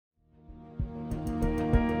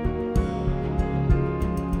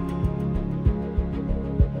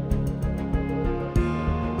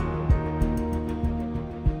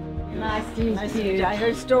He's nice cute. to meet you. I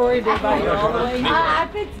heard stories about you all the way. Ah,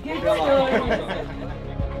 it's good story.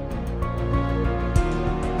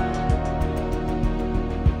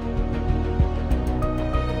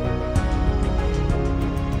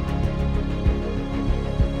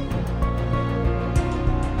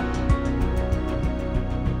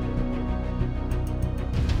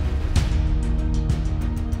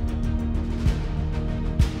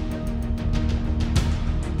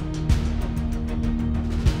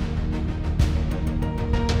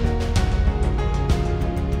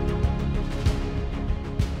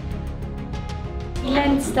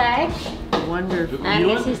 Eland steak. Wonderful. And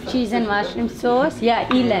this is cheese and mushroom sauce. Yeah,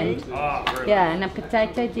 eland. Yeah, and a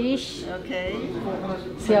potato dish. Okay.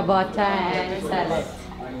 Ciabatta and salad.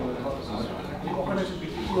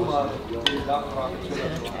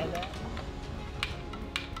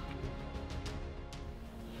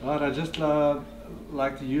 Right, I'd just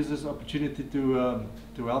like to use this opportunity to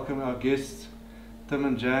welcome our guests, Tim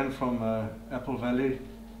and Jan from Apple Valley,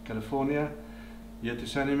 California, here to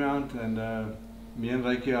Sunnymount, and me and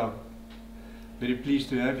Reiki are very pleased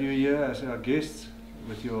to have you here as our guests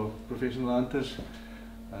with your professional hunters,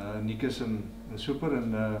 Nikus and Super,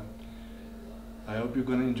 and I hope you're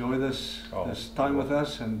going to enjoy this time with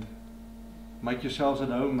us and make yourselves at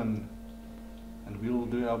home, and we'll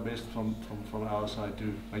do our best from our side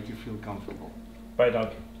to make you feel comfortable. Bye,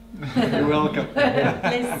 Doug. You're welcome.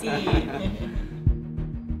 Let's see.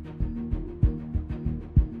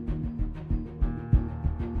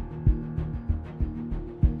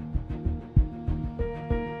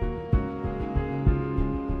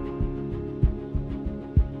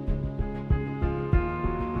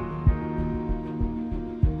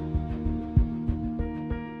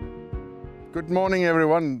 Good morning,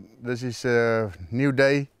 everyone. This is a new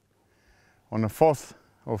day on the 4th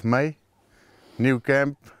of May. New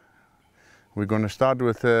camp. We're going to start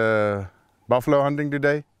with buffalo hunting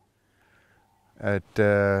today at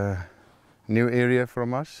a new area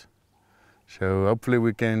from us. So hopefully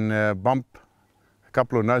we can bump a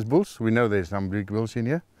couple of nice bulls. We know there's some big bulls in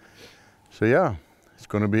here. So yeah, it's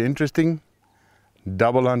going to be interesting.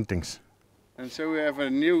 Double huntings. And so we have a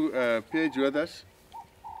new PH with us.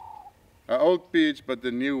 An old PH, but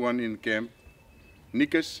the new one in camp.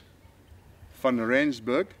 Nikus van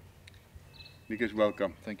Rensburg. Nikus,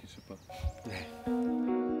 welcome. Thank you, Super.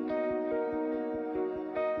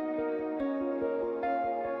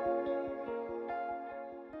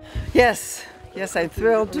 Yes, I'm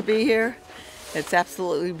thrilled to be here. It's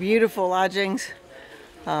absolutely beautiful lodgings.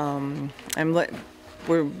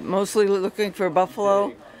 We're mostly looking for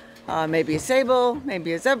buffalo, maybe a sable,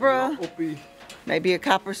 maybe a zebra, maybe a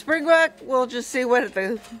copper springbuck. We'll just see what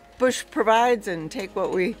the bush provides and take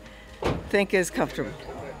what we think is comfortable.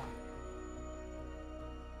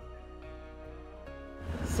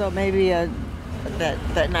 So maybe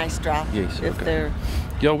that nice drop. Yes, if okay. they're.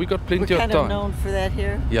 Yeah, we got plenty We're of kind time. of known for that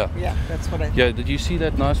here. Yeah. Yeah, that's what I think. Yeah, did you see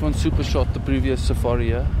that nice one? Super shot the previous safari,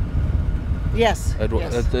 yeah? Yes.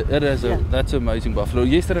 Yes. That's amazing buffalo.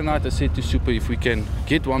 Yesterday night I said to Super, if we can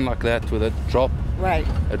get one like that with a drop, right,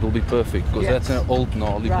 it will be perfect, because that's an old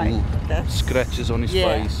gnarly bull. That's, scratches on his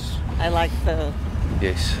face. I like the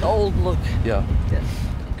old look. Yeah. Yes.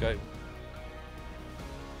 Okay.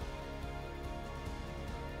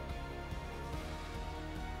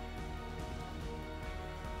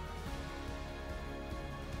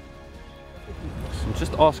 So I'm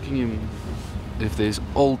just asking him if there's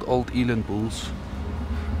old eland bulls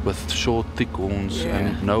with short thick horns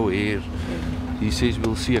and no hair. He says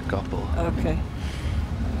we'll see a couple. Okay.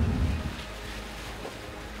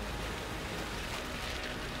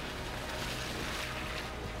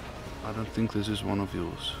 I don't think this is one of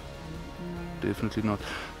yours. Definitely not.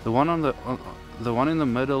 The one on the one in the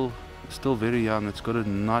middle is still very young. It's got a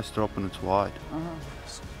nice drop and it's wide.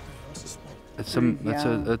 He's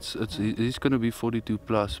going to be 42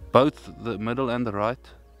 plus. Both the middle and the right.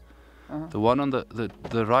 The one on the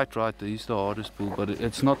right, he's the hardest bull, but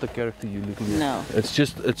it's not the character you're looking at. No. It's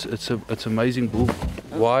just it's amazing bull,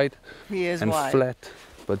 wide He is and wide. flat,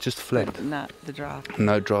 but just flat. Not the drop.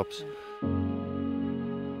 No drops.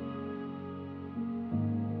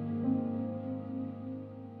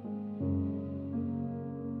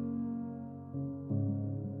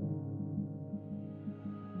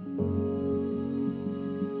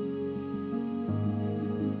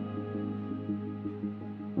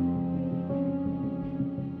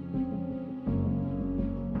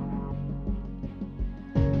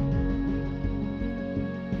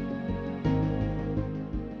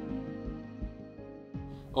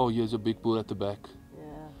 Oh, here's a big bull at the back. Yeah.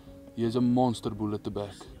 Here's a monster bull at the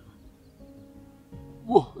back.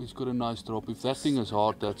 Whoa, he's got a nice drop. If that thing is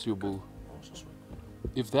hard, that's your bull.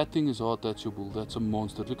 If that thing is hard, that's your bull. That's a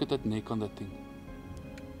monster. Look at that neck on that thing.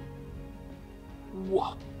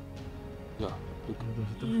 Whoa. Yeah.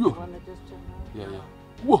 Look. Yeah, yeah.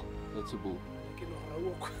 Whoa. That's a bull.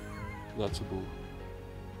 That's a bull.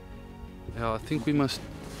 Yeah, I think we must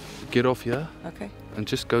get off here. Okay. And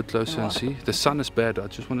just go closer and see. The sun is bad. I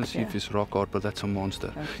just want to see if it's rock hard, but that's a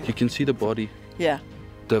monster. Okay. You can see the body. Yeah.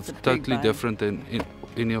 Totally different than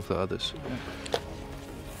any of the others.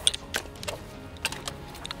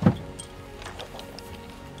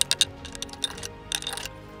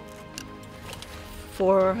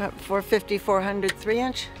 450, 400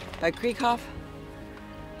 3-inch by Krieghoff.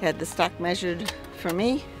 Had the stock measured for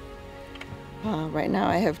me. Right now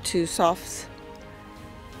I have 2 softs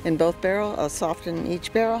in both barrels, a soft in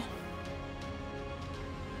each barrel.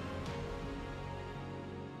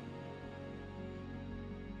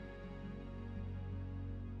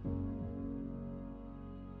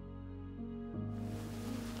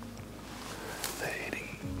 They're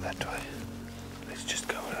heading that way. Let's just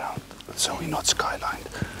go around so we're not skylined.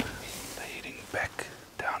 They're heading back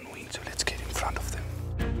downwind, so let's get in front of them.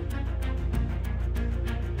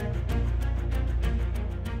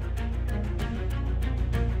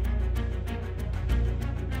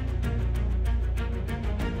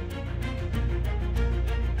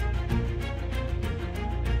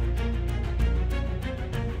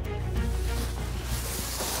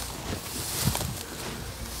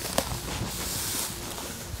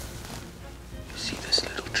 See this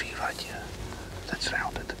little tree right here? That's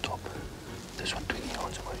round at the top. This one 20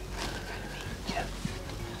 yards away. Yeah.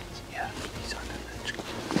 Yeah, he's under that tree.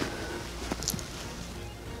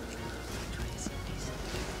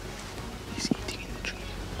 He's eating in the tree.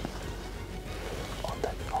 On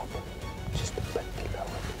that knob. Just a bit below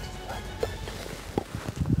it.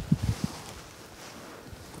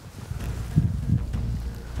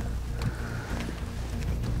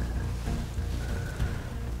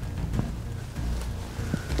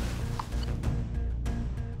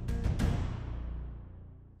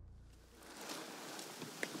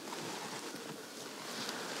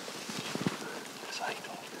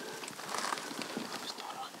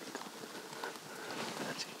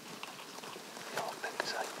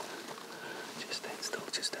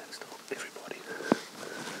 Just stand still. Everybody.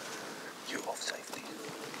 You off safety.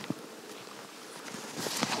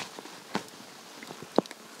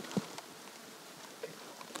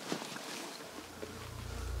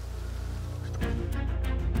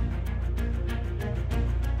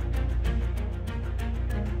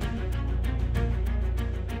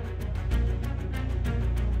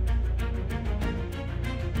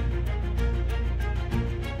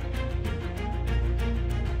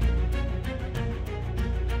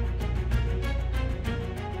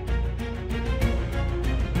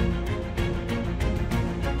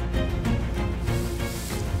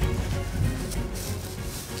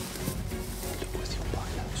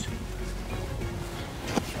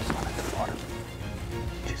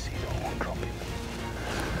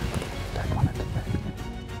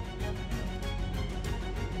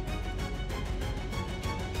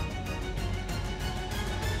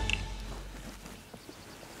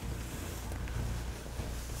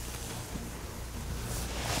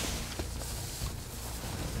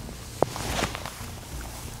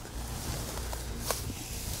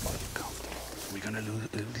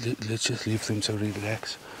 Let's just leave them to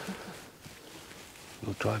relax.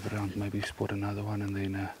 We'll drive around, maybe spot another one and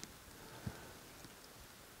then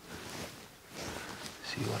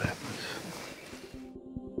see what happens.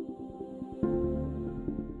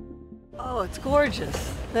 Oh, it's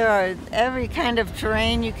gorgeous. There are every kind of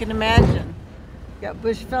terrain you can imagine. You've got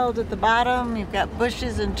bush veld at the bottom, you've got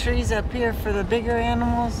bushes and trees up here for the bigger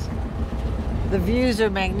animals. The views are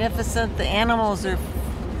magnificent, the animals are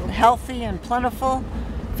healthy and plentiful.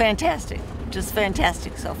 Fantastic, just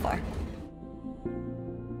fantastic so far.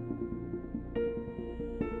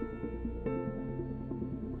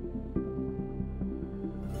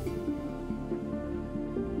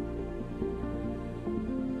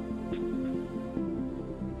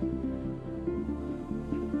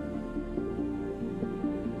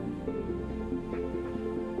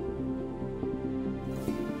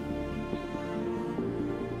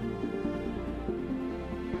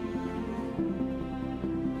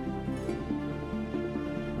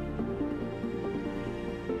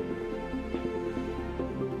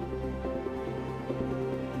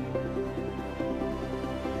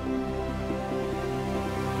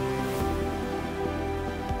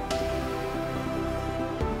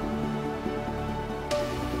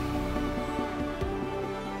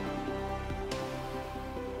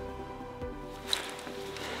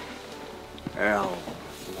 Ow.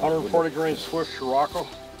 140 grain Swiss Scirocco.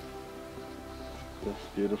 Yes,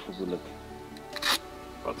 beautiful bullet.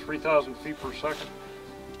 About 3,000 feet per second.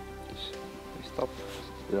 Stop.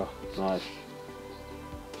 Yeah, nice.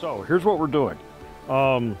 So here's what we're doing.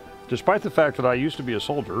 Despite the fact that I used to be a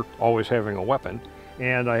soldier, always having a weapon,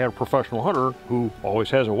 and I had a professional hunter who always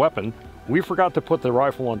has a weapon, we forgot to put the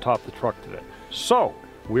rifle on top of the truck today. So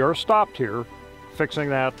we are stopped here, fixing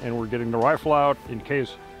that, and we're getting the rifle out in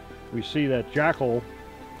case we see that jackal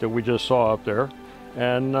that we just saw up there,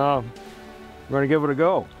 and we're going to give it a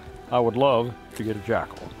go. I would love to get a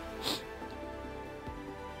jackal.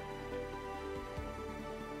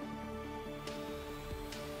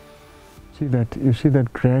 You see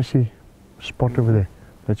that grassy spot over there?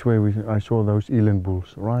 That's where I saw those eland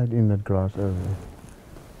bulls, right in that grass over there.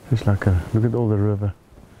 Just like look at all the river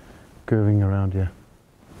curving around here.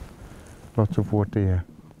 Lots of water here.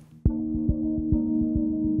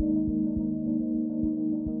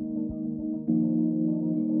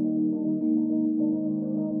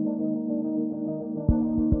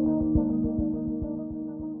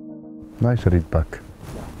 Nice reedbuck.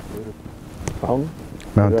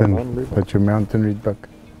 Mountain, that's your mountain reedbuck.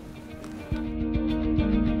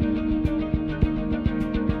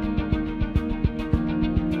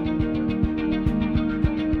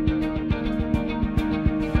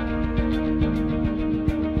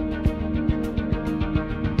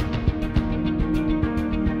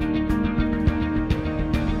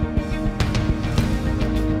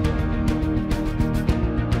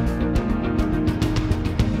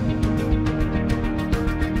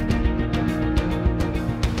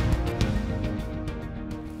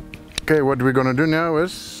 Okay, what we're gonna do now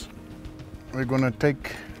is we're gonna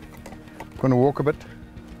walk a bit,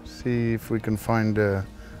 see if we can find a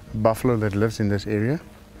buffalo that lives in this area.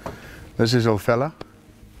 This is old fella.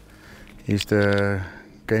 He's the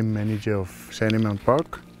game manager of Sandy Mount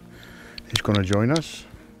Park. He's gonna join us,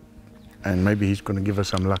 and maybe he's gonna give us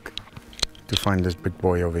some luck to find this big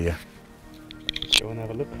boy over here. Go and have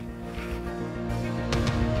a look.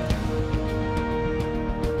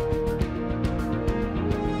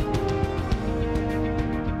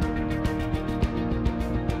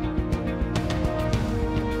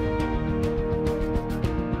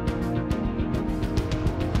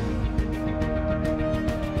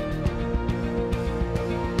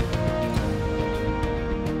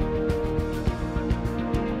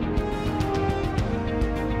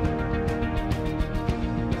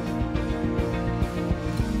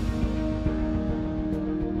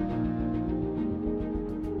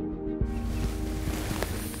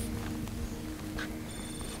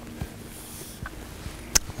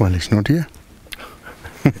 Well, he's not here.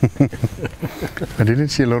 I didn't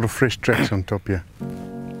see a lot of fresh tracks on top here.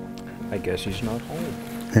 I guess he's not home.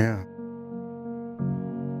 Yeah.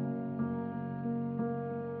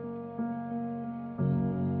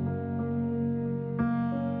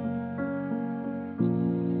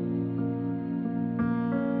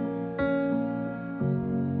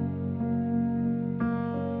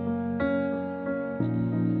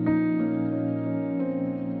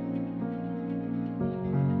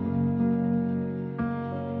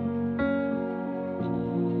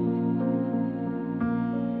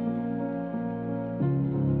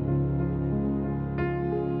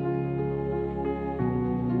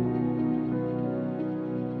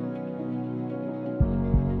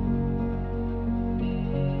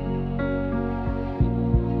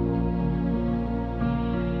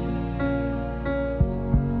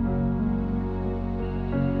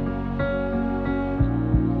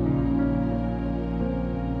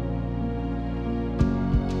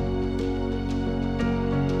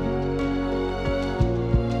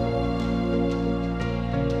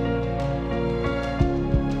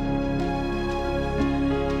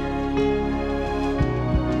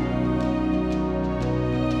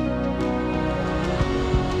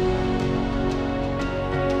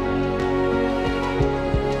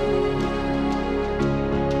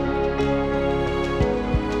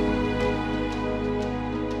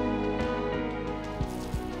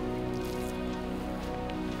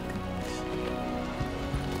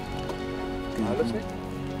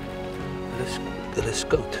 Hulle is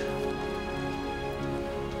koud.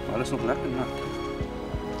 Maar hulle is nog lekker nat.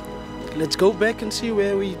 Let's go back and see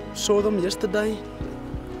where we saw them yesterday.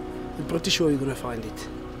 I'm pretty sure you're going to find it.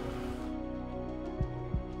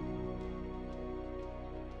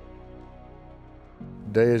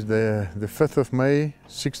 Today is the 5th of May,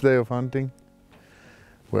 6th day of hunting.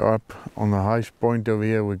 We're up on the highest point over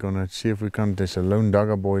here. We're going to see if we can. There's a lone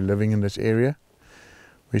dagga boy living in this area.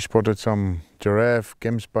 We spotted some giraffe,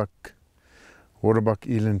 gemsbuck, waterbuck,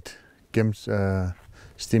 eland,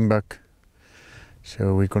 springbuck.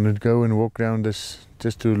 So we're gonna go and walk down this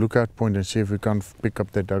just to lookout point and see if we can't pick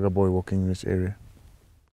up that dagga boy walking in this area.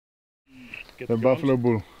 Get The the buffalo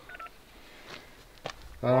bull.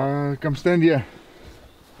 Come stand here.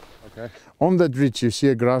 Okay. On that ridge you see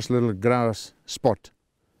a little grass spot.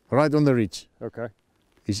 Right on the ridge. Okay.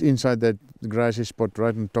 He's inside that grassy spot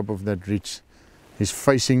right on top of that ridge. He's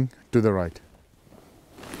facing to the right.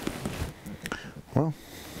 Well.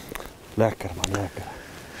 Lekker man, lekker.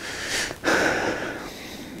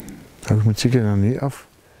 Ek moet seker dan hier af.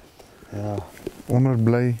 Ja. Onder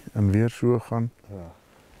bly en weer so gaan. Ja.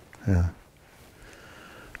 Yeah.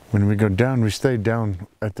 When we go down, we stay down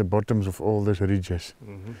at the bottoms of all these ridges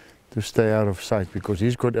to stay out of sight because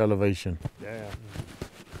he's got elevation. Yeah.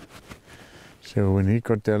 So when he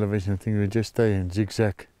got the elevation, I think we just stay and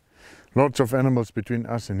zigzag. Lots of animals between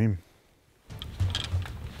us and him.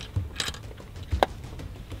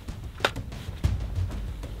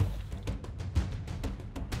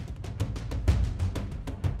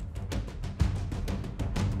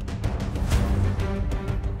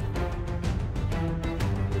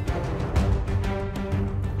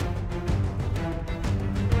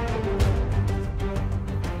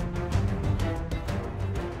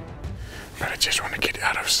 But I just want to get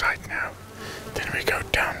out of sight now. Then we go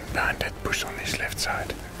down behind that bush on his left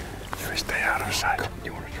side. So we stay out of sight.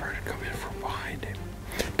 You want to try to come in from behind him?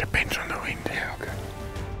 Depends on the wind. Yeah, okay.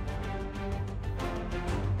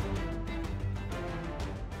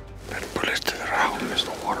 That bull is to the right. There's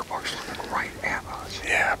the water box looking right at us.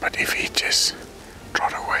 Yeah, but if he just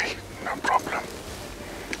trot away, no problem.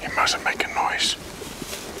 He mustn't make a noise.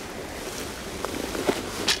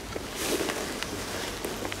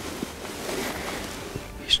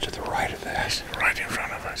 He's to the right of that. He's right in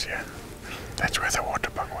front of us, yeah. That's where the water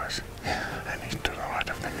bug was. Yeah. And he's to the right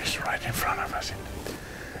of them. He's right in front of us in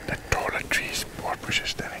the taller trees or bushes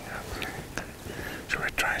standing up. So we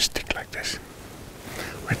try and stick like this.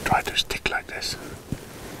 We try to stick like this.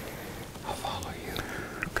 I'll follow you.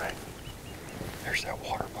 Okay. There's that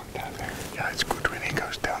water bug down there. Yeah, it's good when he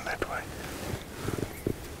goes down that way.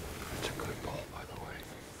 It's a good ball, by the way.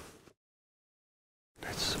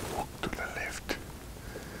 Let's walk to the left.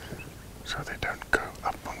 So they don't go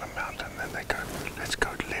up on the mountain, then they go, let's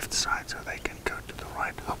go left side so they can go to the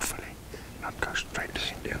right, hopefully. Not go straight to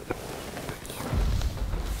him. Yeah.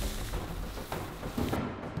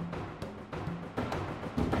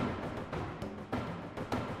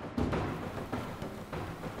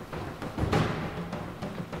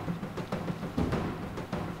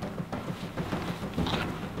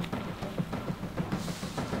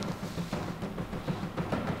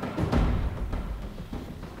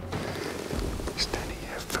 Standing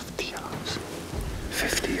here 50 yards.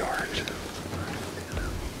 50 yards.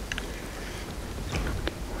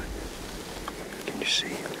 Can you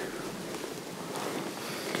see?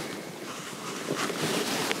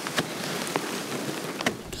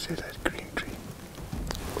 See that green tree?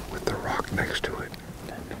 With the rock next to it.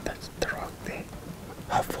 That's the rock there.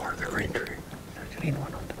 How far the green tree? The green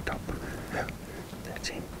one on the top. Yeah. That's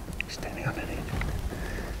him. He's standing on an edge.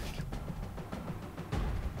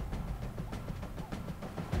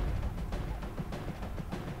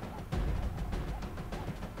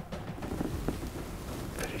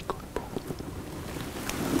 Very good bull.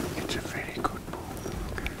 It's a very good bull.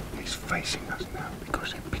 He's facing us now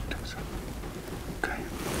because he picked us up. Okay.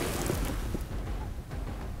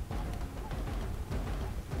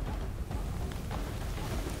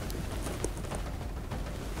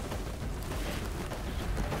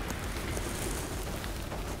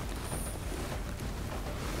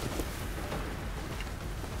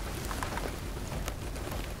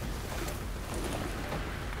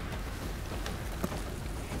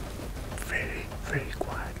 Very, very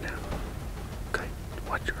quiet now. Okay,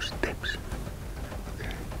 watch your steps.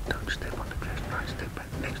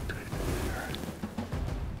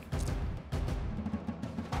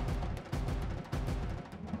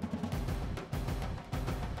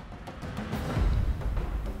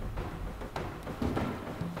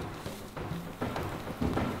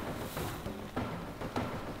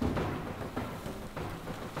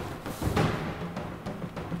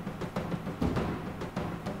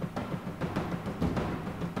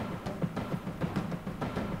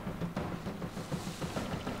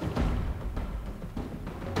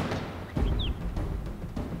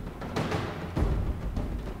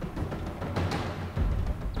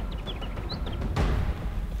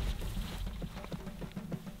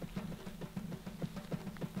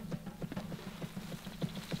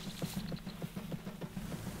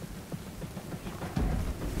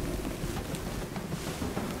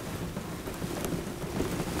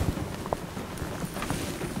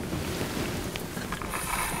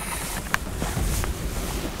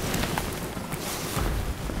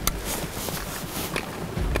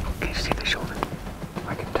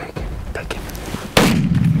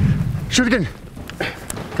 Shoot again.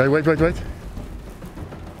 Okay, wait. Wait.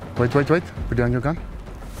 Put down your gun.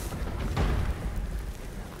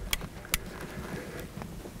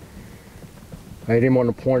 I hit him on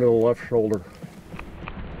the point of the left shoulder.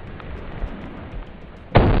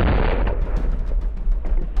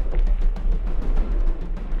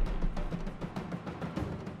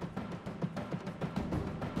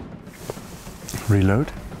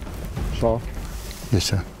 Reload. Soft. Yes,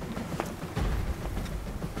 sir.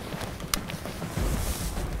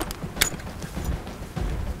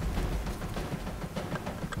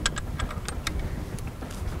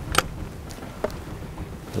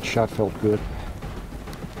 That shot felt good.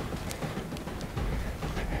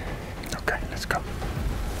 Okay, let's go.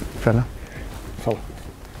 Fella.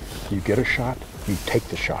 You get a shot, you take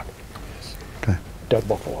the shot. Okay. Dead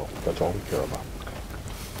buffalo, that's all we care about.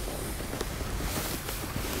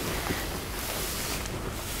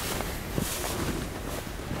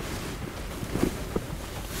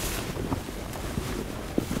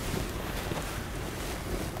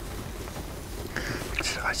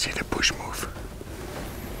 I see the bush move.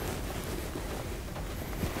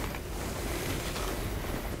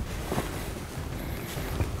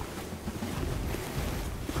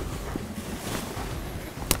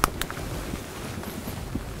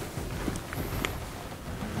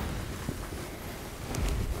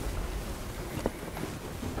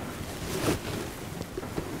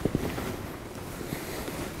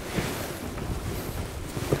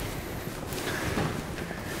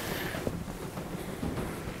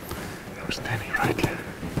 Standing right there.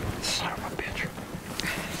 Son of a bitch.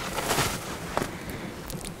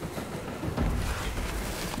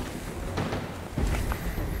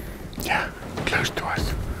 Yeah, close to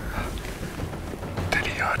us.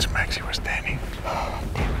 30 yards max he was standing. Oh,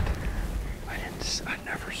 damn it. I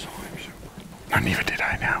never saw him, Super. No, neither did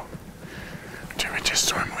I now. So we just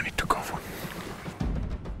saw him when he took off.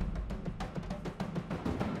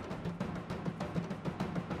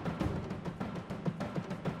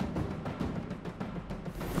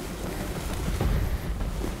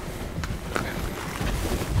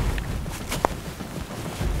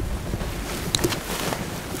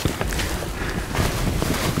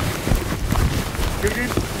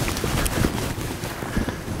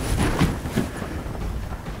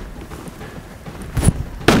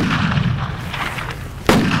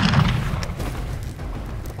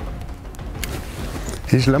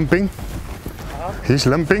 He's limping. He's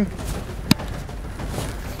limping.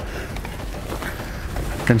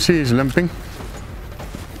 Can see he's limping.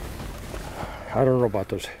 I don't know about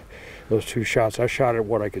those two shots. I shot at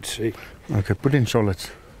what I could see. Okay, put in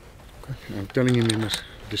solids. Okay. I'm telling him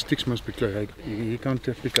the sticks must be clear. He can't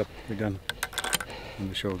pick up the gun on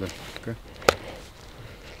the shoulder. Okay.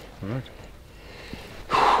 All right.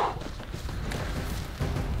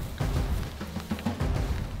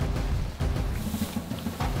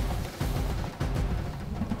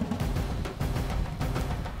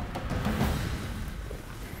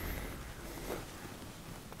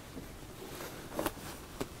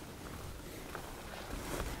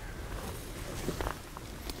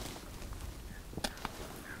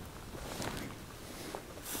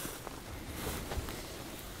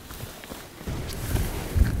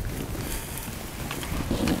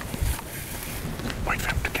 Wait for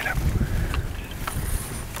him to get up.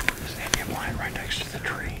 Standing blind right next to the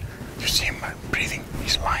tree. You see him breathing?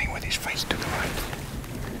 He's lying with his face to the right.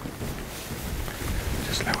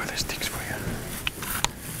 Just lower the sticks for you.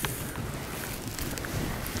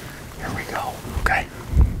 Here we go. Okay.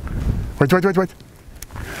 Wait.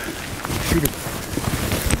 Shoot him.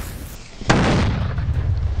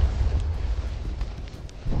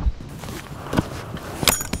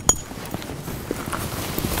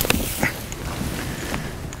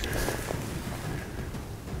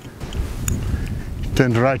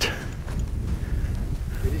 Turned right.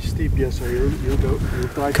 It is steep, yes, so you'll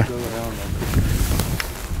try to go around that.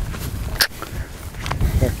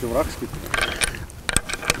 Back to Rakski.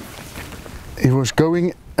 He was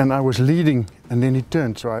going and I was leading and then he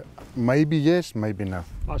turned, so maybe yes, maybe no.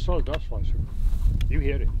 I saw the dust fly, Super. You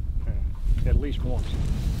hit it. At least once.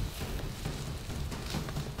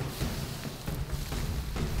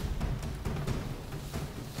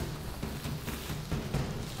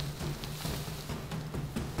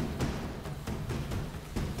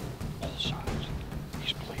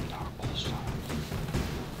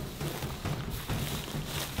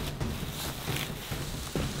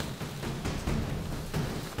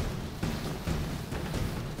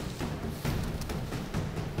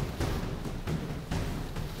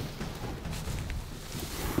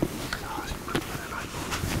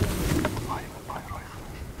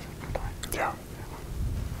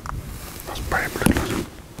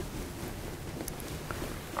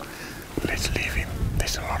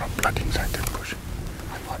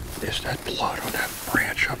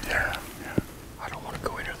 branch up there. I don't want to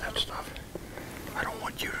go into that stuff. I don't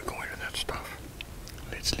want you to go into that stuff.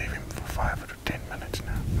 Let's leave him for 5 to 10 minutes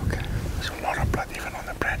now. Okay. There's a lot of blood even on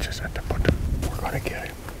the branches at the bottom. We're going to get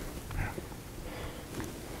him.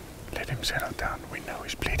 Let him settle down. We know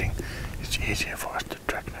he's bleeding. It's easier for us to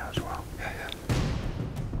track now as well. Yeah.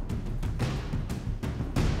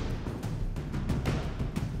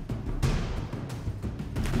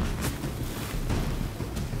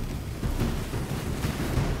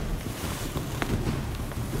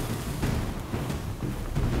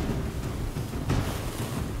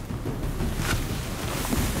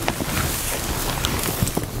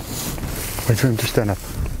 Wait for him to stand up.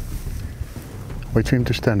 Wait for him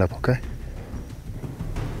to stand up, okay?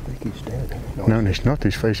 I think he's dead. No, he's not.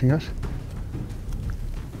 He's facing us.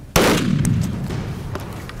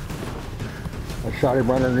 I shot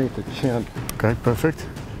him right underneath the chin. Okay, perfect.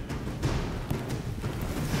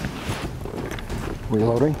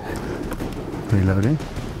 Reloading. Reloading.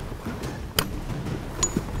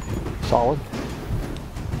 Solid.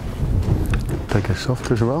 Take a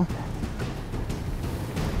soft as well.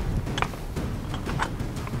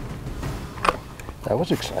 That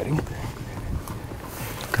was exciting.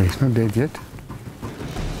 Okay, he's not dead yet.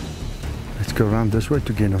 Let's go around this way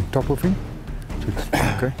to get on top of him.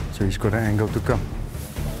 Okay, so he's got an angle to come.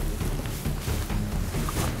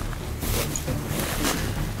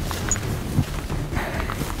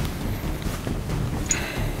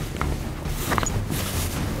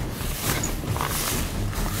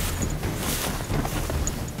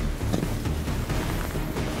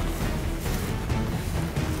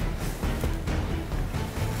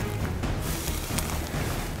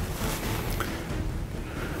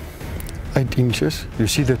 Inches. You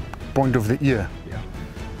see the point of the ear? Yeah.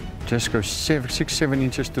 Just go 6-7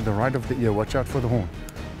 inches to the right of the ear. Watch out for the horn.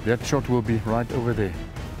 That shot will be right over there.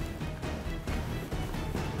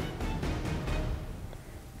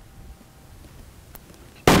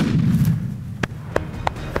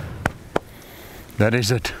 That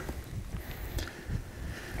is it.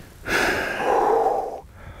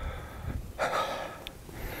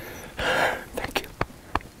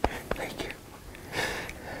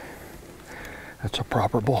 That's a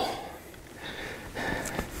proper bull.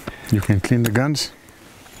 You can clean the guns.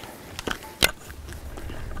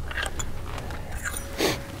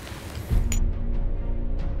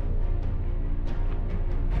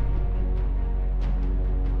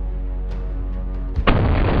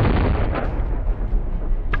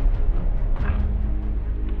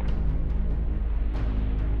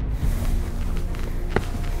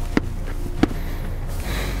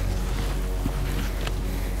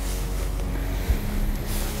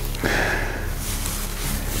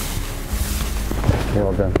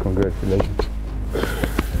 Well done, congratulations.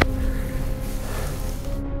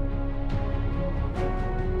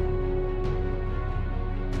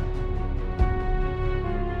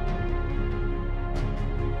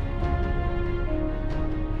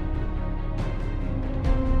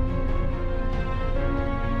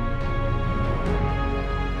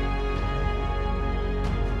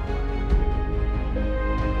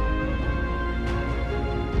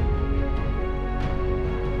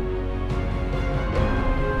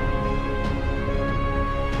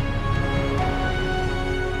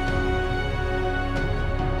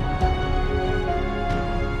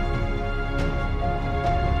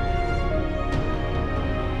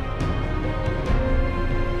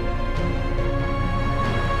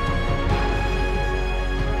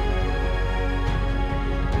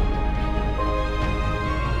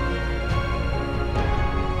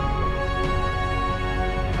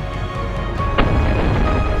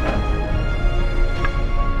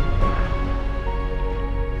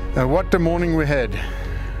 What a morning we had.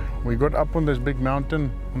 We got up on this big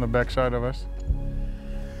mountain on the backside of us,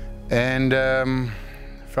 and a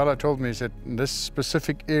fella told me, he said, in this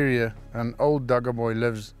specific area an old Duggar boy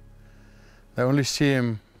lives. They only see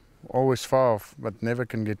him always far off but never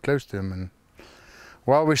can get close to him. And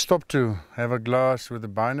while we stopped to have a glass with the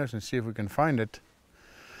binos and see if we can find it,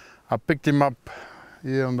 I picked him up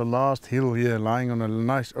here on the last hill here, lying on a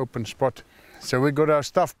nice open spot. So we got our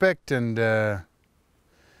stuff packed, and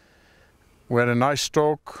we had a nice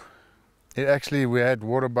stalk. Actually, we had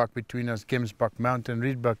waterbuck between us, gemsbuck, mountain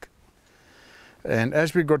reedbuck. And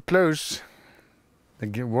as we got close,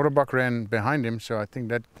 the waterbuck ran behind him, so I think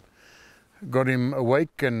that got him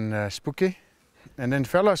awake and spooky. And then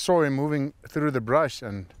fella saw him moving through the brush,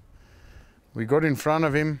 and we got in front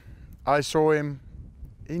of him. I saw him.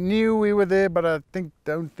 He knew we were there, but I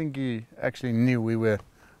don't think he actually knew we were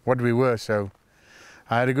what we were. So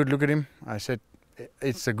I had a good look at him. I said,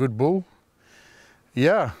 "It's a good bull."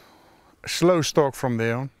 Yeah, slow stalk from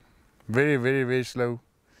there on. Very, very, very slow.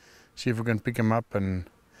 See if we can pick him up, and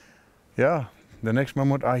yeah, the next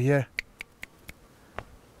moment I hear,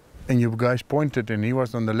 and you guys pointed, and he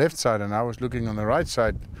was on the left side and I was looking on the right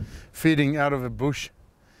side, feeding out of a bush,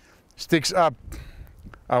 sticks up.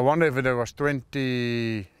 I wonder if it was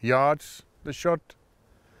 20 yards, the shot.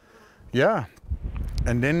 Yeah,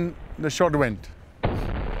 and then the shot went.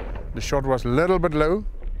 The shot was a little bit low,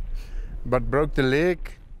 but broke the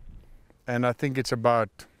leg, and I think it's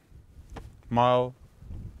about mile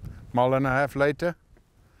and a half later,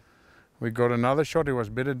 we got another shot. He was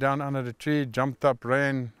bedded down under the tree, jumped up,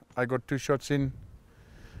 ran. I got 2 shots in,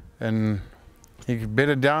 and he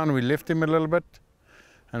bedded down. We left him a little bit,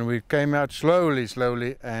 and we came out slowly,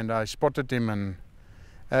 and I spotted him, and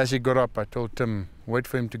as he got up, I told Tim, wait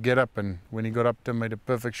for him to get up, and when he got up, Tim made a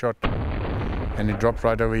perfect shot, and he dropped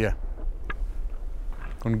right over here.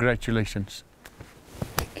 Congratulations.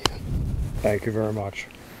 Thank you very much.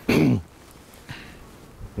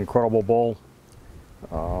 Incredible bull,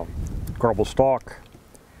 incredible stalk.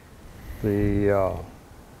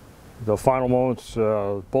 The final moments,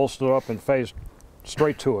 bull stood up and faced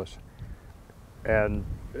straight to us, and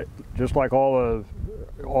just like all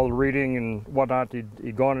the reading and whatnot,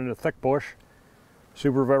 he'd gone into thick bush.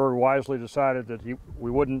 Super very wisely decided that we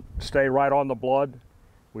wouldn't stay right on the blood.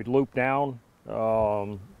 We'd loop down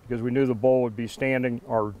because we knew the bull would be standing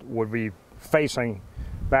or would be facing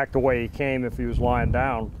back the way he came if he was lying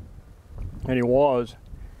down, and he was.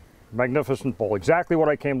 Magnificent bull, exactly what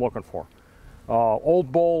I came looking for.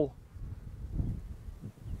 Old bull,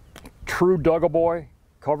 true Dugga boy,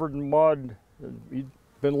 covered in mud. He'd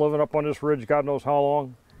been living up on this ridge God knows how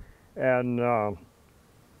long, and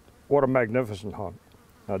what a magnificent hunt.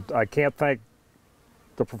 I can't thank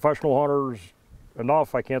the professional hunters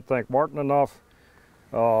enough. I can't thank Martin enough.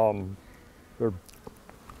 They're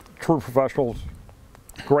true professionals,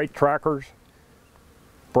 great trackers,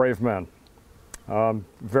 brave men. I'm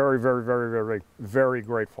very, very, very, very, very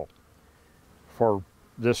grateful for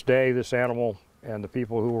this day, this animal, and the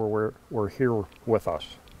people who were here with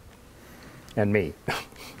us, and me.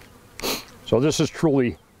 So this is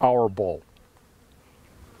truly our bull.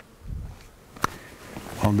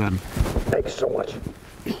 Well done. Thanks so much.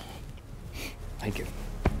 Thank you.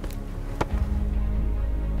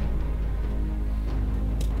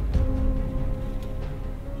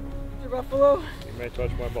 Your buffalo? You may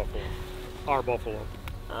touch my buffalo. Our buffalo.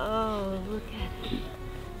 Oh, look at it.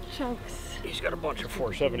 Chunks. He's got a bunch of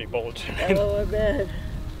 470 bullets in him. Oh, I bet.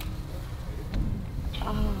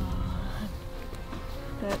 Oh,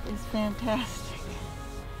 that is fantastic.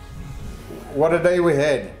 What a day we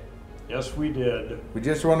had. Yes, we did. We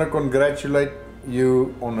just want to congratulate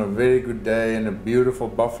you on a very good day and a beautiful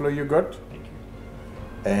buffalo you got. Thank you.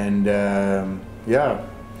 And yeah,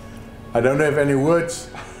 I don't have any words.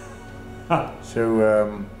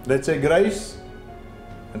 So let's say grace.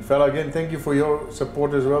 And fella, again, thank you for your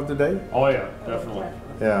support as well today. Oh yeah, definitely.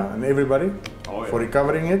 Yeah, and everybody for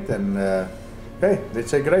recovering it. And hey, let's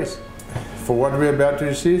say grace. For what we're about to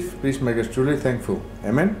receive, please make us truly thankful.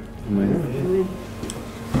 Amen? Amen.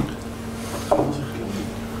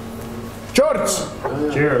 George!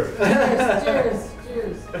 Cheers. Cheers,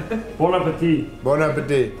 cheers. Bon appetit. Bon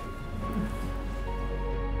appetit.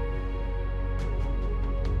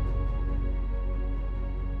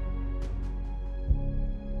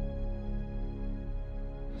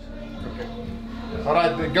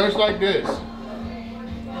 Alright, it goes like this.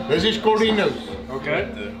 This is Corino's.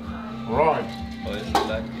 Okay. Right.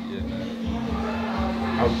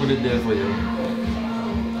 I'll put it there for you.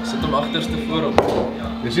 Sit hom agterste voorop.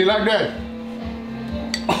 You see like that?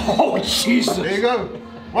 Oh Jesus! There you go.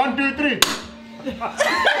 1, 2, 3.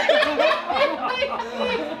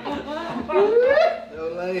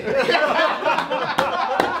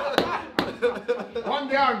 One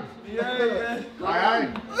down. Yeah. Aye.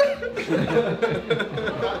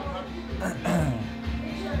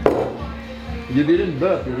 You didn't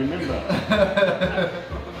burp, you remember?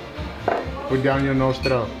 Put down your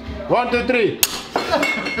nostril. 1, 2, 3.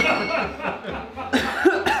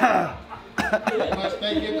 You must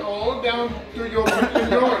take it all down to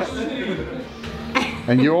yours.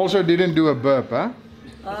 And you also didn't do a burp, huh?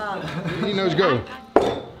 Ino's go.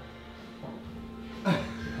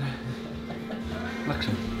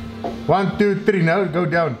 1, 2, 3. Now go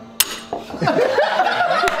down.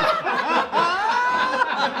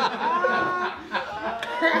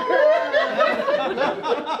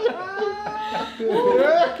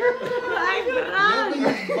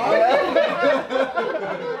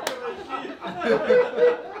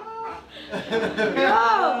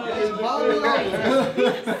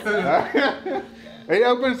 It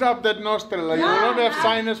opens up that nostril. You will not have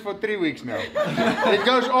sinus for 3 weeks now. It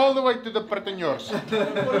goes all the way to the preteniors.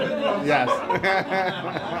 Yes.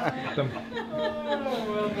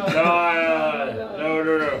 No.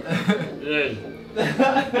 Yes.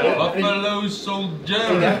 Buffalo soldier.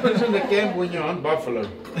 It happens in the camp when you hunt buffalo.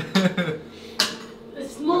 A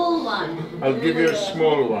small one. I'll give you a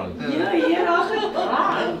small one.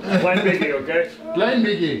 Klein biggie, okay? Klein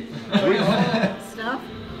biggie.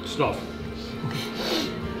 Stuff.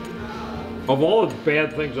 Of all the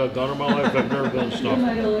bad things I've done in my life, I've never done stuff.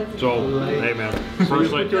 So, hey man,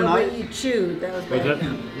 firstly, What you chewed, that was what's bad.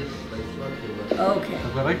 that? Okay.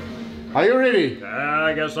 Are you ready?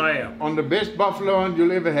 I guess I am. On the best buffalo hunt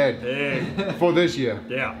you'll ever had. Hey, For this year.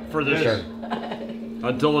 yeah, for this Okay. year.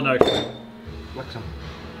 Until the next one.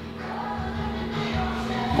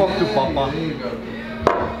 Pop to papa.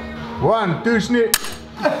 1, 2, snip.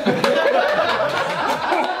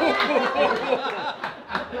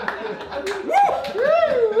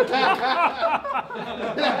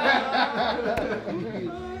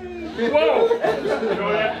 Whoa! You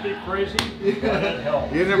don't have to be crazy. That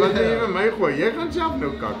helps. Hier, wat wil jy vir my gooi? Jy gaan self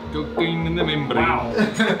nou kak. Cocaine in the membrane. Wow.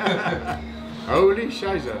 Holy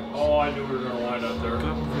shiza. Oh, I knew we were gonna wind up there.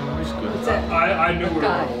 What's that? I knew we were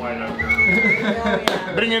gonna wind up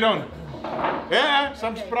there. Bring it on. Yeah,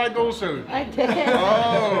 some Sprite also. I did.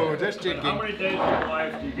 Oh, just How checking. many days of your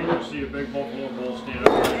life do you get to see a big buffalo bull stand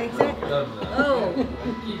up there? Exactly. Oh.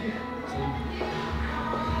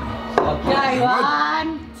 Okay,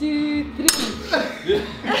 1, 2, 3.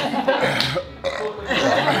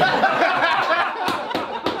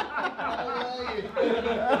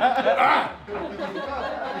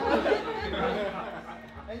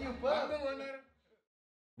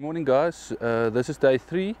 Morning guys, this is day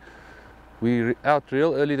 3. We're out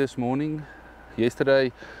real early this morning.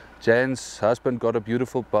 Yesterday Jan's husband got a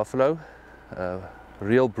beautiful buffalo,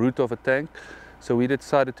 real brute of a tank. So we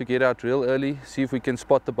decided to get out real early, see if we can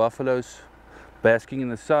spot the buffaloes basking in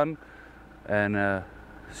the sun and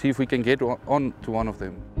see if we can get on to one of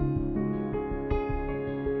them.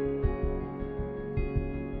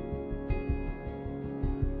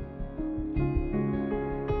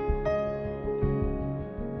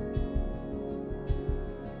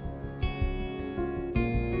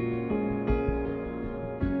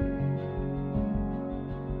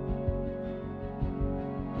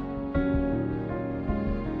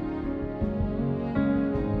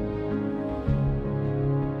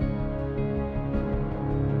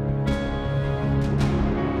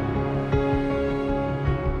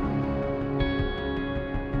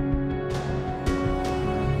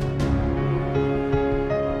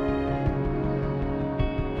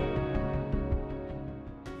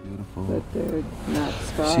 But they're not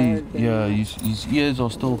scarred. See, they're yeah, not- his ears are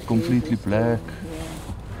still completely black. Yeah.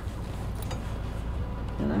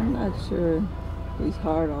 And I'm not sure he's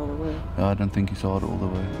hard all the way. I don't think he's hard all the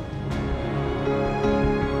way.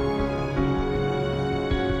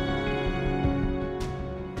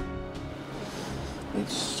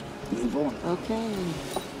 Let's move on. Okay.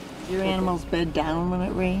 Your animals bed down when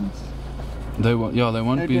it rains? They won't, yeah, they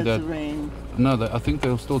won't Or be does that. it rain? No, I think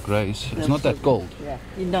they'll still graze. It's not that cold. Yeah.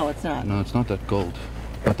 No, it's not. No, it's not that cold.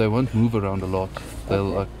 But they won't move around a lot. They'll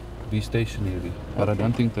like be stationary. But I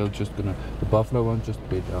don't think they'll just gonna. The buffalo won't just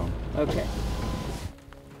bed down. Okay.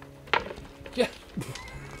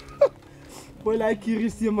 Mooi lijkt hier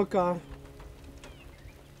is die in elkaar.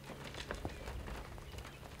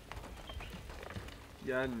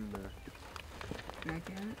 Jan.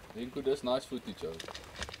 Dinko, that's nice footage, Joe.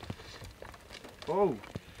 Oh.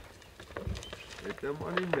 Dit hem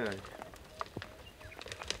al nie nice.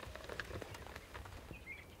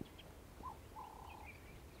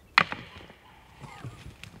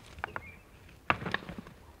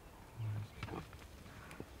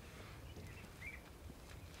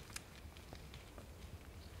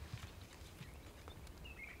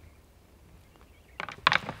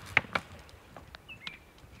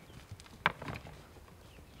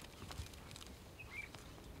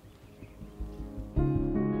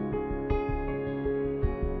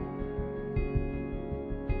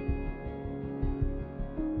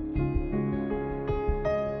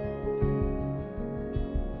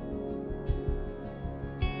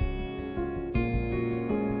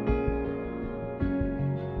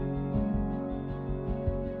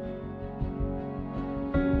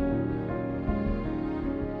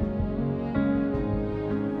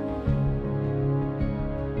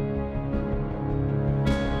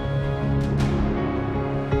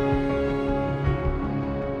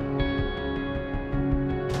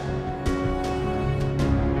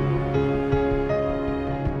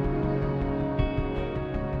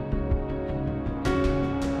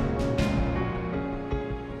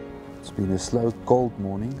 It's been a slow, cold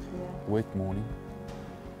morning, wet morning.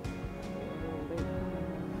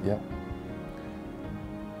 Yeah.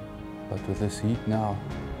 But with this heat now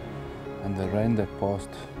and the rain that passed,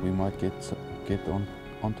 we might get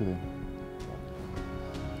onto them.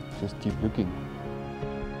 Just keep looking.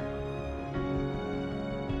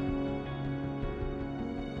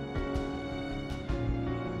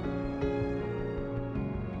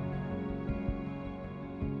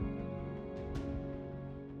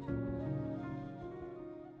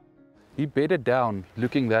 He bedded down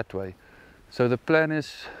looking that way. So the plan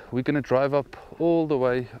is we're going to drive up all the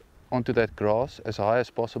way onto that grass as high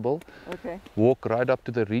as possible. Okay. Walk right up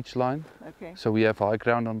to the reach line. Okay. So we have high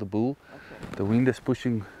ground on the bull. Okay. The wind is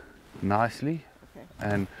pushing nicely. Okay.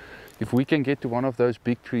 And if we can get to one of those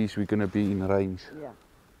big trees, we're going to be in range. Yeah.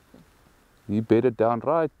 He bedded down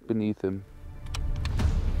right beneath him.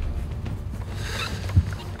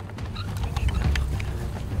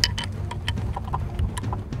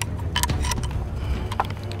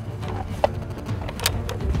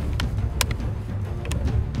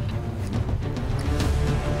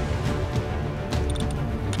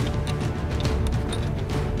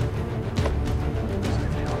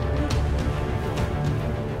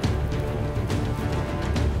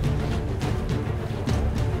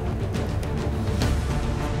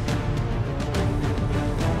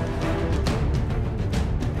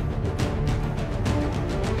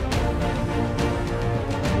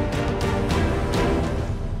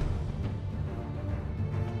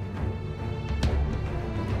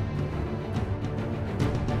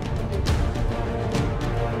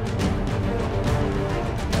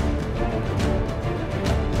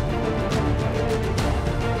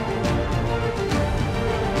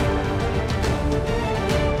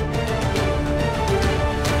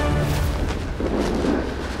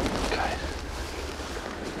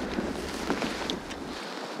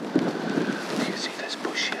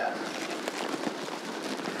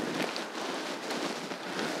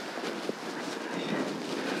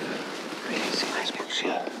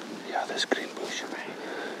 Yeah, this green bush.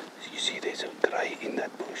 You see there's a grey in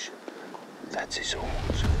that bush. That's his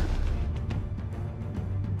horns.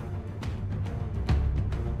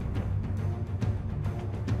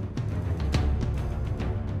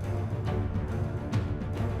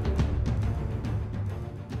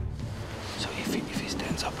 So if he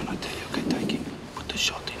stands up and I tell you, okay, take him, put the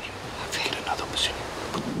shot in him, get another position,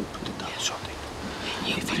 put another shot in.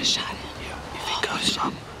 You put a shot in? Yeah,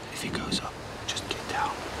 if he goes up, just get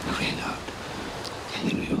down, reload,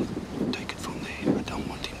 and then we'll take it from there. I don't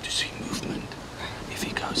want him to see movement if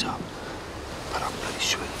he goes up, but I'm pretty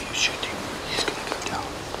sure if you shoot him, he's gonna go down.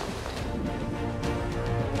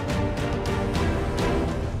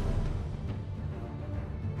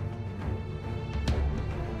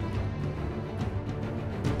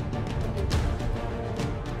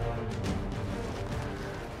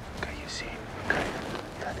 Okay, you see him? Okay,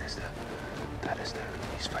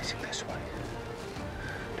 he's facing this way.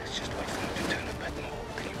 Let's just wait for him to turn a bit more.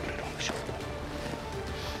 Then you put it on the shoulder.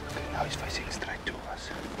 Okay, now he's facing straight to us.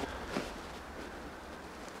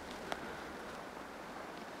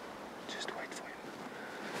 Just wait for him.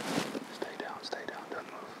 Stay down,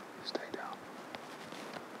 don't move. Stay down.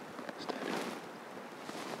 Stay down.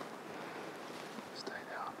 Stay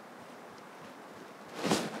down.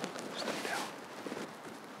 Stay down.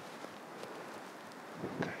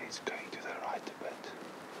 Okay, he's going to the right a bit.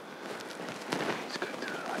 He's going to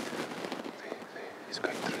the right. There. He's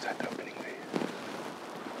going through that opening there.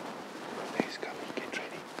 There he's coming. Get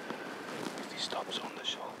ready. If he stops on the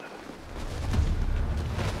shoulder.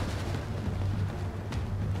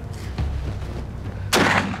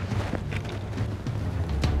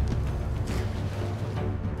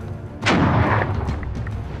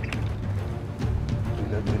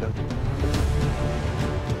 Reload.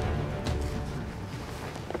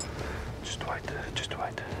 Just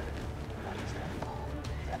wait.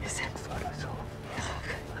 Is it?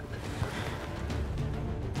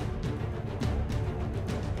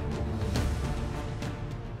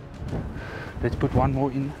 Let's put one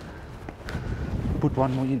more in. Put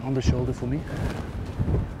one more in on the shoulder for me.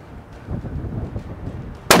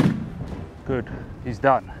 Good. He's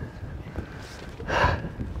done.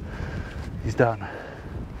 He's done.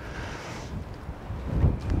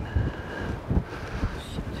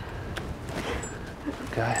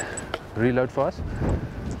 Okay. Reload for us.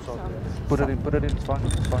 Put it in. It's fine.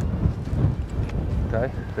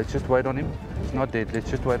 Okay. Let's just wait on him. He's not dead.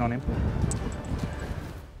 Let's just wait on him.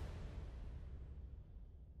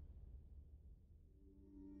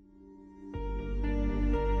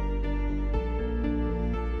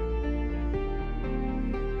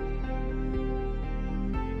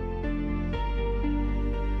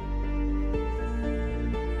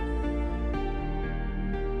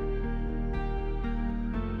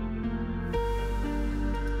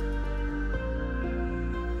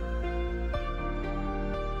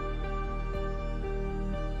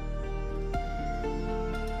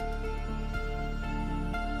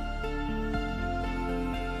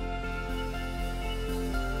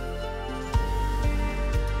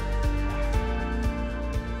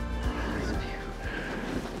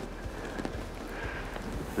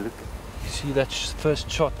 Look, you see that first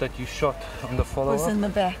shot that you shot on the follow-up? Was in the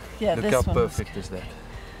back. Yeah, Look this how one. perfect is that.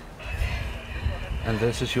 And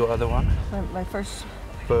this is your other one? My first.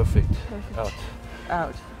 Perfect. Perfect.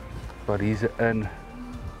 Out. But he's in.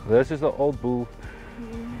 This is the old bull.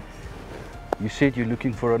 You said you're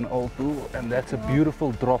looking for an old bull, and that's a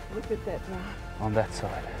beautiful drop. Look at that now. On that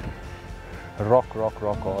side. Rock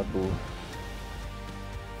hard bull.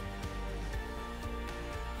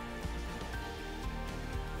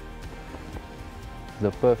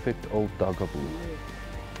 The perfect old dagga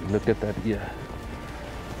bull. Look at that ear.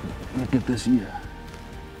 Look at this ear.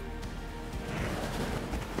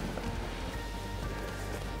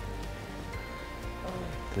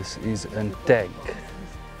 This is a tank.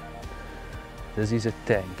 This is a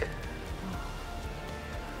tank.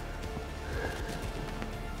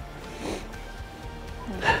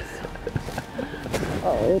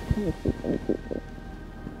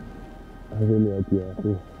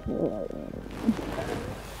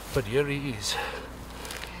 But here he is,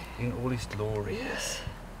 in all his glory. Yes.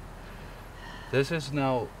 This is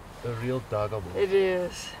now a real dagga bull. It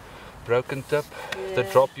is. Broken tip, the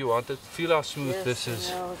drop you wanted. Feel how smooth this is.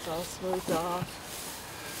 No, it's all smoothed off.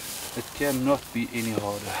 It cannot be any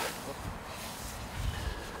harder.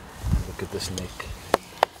 Look at this neck.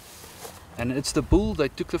 And it's the bull they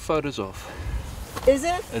took the photos of. Is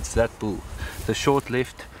it? It's that bull. The short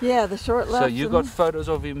left. Yeah, the short left. So you got photos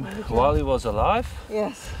of him while he was alive.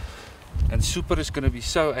 Yes. And Super is going to be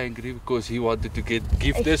so angry because he wanted to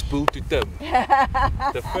give this bull to Tim.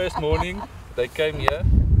 The first morning they came here.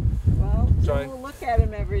 Well, we'll look at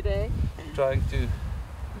him every day. Trying to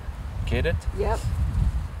get it. Yep.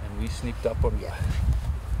 And we sneaked up on him.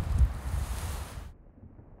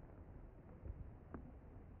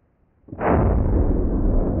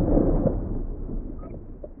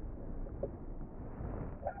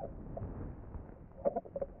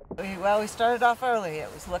 Well, we started off early.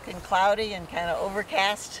 It was looking cloudy and kind of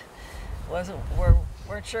overcast.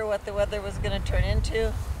 Weren't sure what the weather was going to turn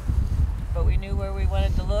into, but we knew where we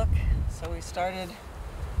wanted to look, so we started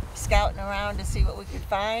scouting around to see what we could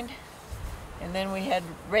find. And then we had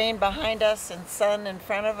rain behind us and sun in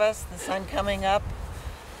front of us, the sun coming up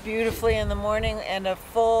beautifully in the morning, and a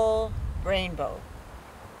full rainbow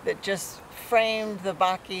that just framed the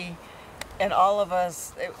Baki and all of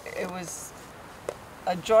us. It was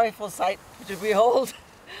a joyful sight to behold,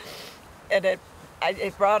 and it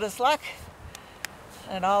brought us luck,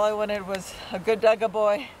 and all I wanted was a good dagga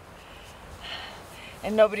boy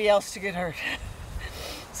and nobody else to get hurt.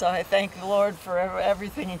 So I thank the Lord for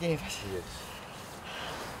everything He gave us. Yes.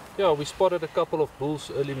 Yeah, we spotted a couple of bulls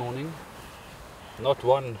early morning, not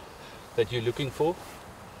one that you're looking for,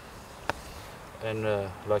 and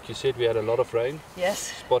like you said, we had a lot of rain.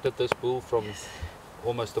 Yes. Spotted this bull from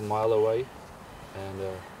almost a mile away, and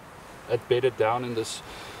it bedded down in this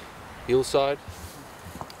hillside.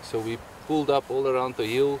 So we pulled up all around the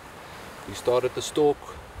hill. We started the stalk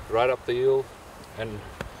right up the hill, and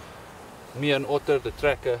me and Otter, the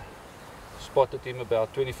tracker, spotted him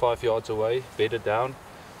about 25 yards away, bedded down,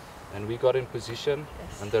 and we got in position.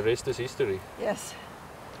 Yes. And the rest is history. Yes.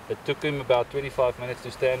 It took him about 25 minutes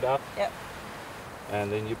to stand up. Yep.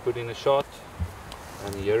 And then you put in a shot,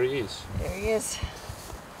 and here he is. There he is.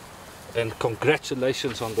 And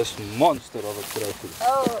congratulations on this monster of a trophy.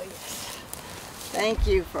 Oh, yes. Thank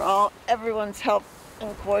you for everyone's help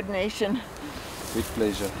and coordination. Big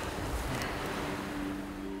pleasure.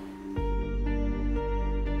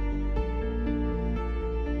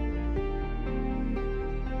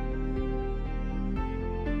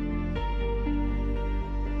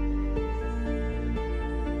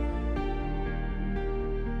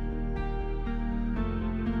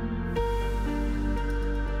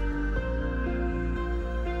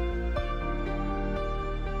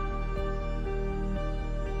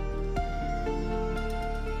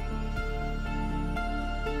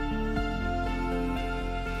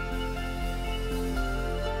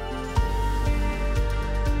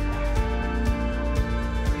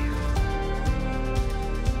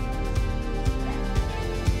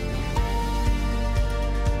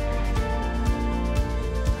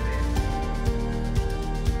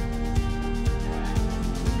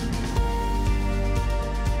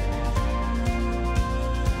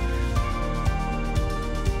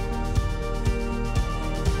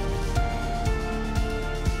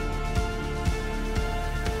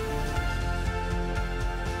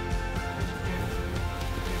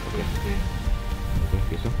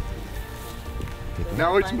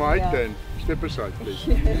 Now it's my turn. Step aside, please.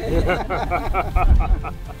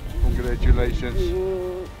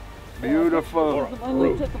 Congratulations. Beautiful. The one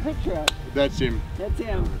we took a picture of. That's him. That's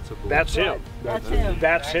him. That's him. That's him.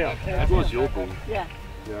 That's him. That was your bull. Yeah.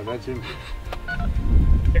 Yeah, that's him.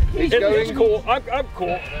 It's cool. I'm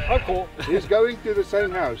cool. I'm cool. He's going to the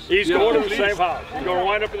same house. He's going to the same house. He's going to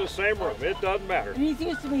wind up in the same room. It doesn't matter. And he's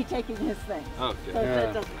used to me taking his things. Okay. So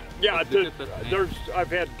that doesn't matter. Yeah, I've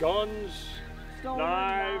had guns, Stolen,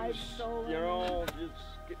 knives, stolen. you know,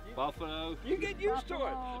 Buffalo. you get used to it.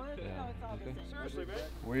 Buffalo, you know, it's all the same. Seriously, man.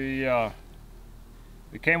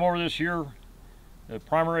 We came over this year. The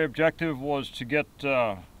primary objective was to get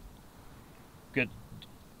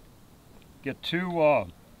two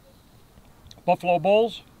buffalo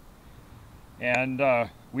bulls, and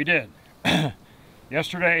we did.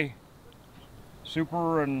 Yesterday,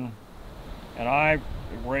 Super and I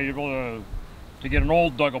were able to get an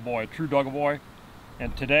old Dugga boy, a true Dugga boy,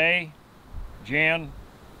 and today, Jan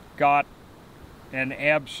got an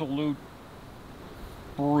absolute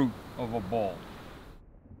brute of a bull.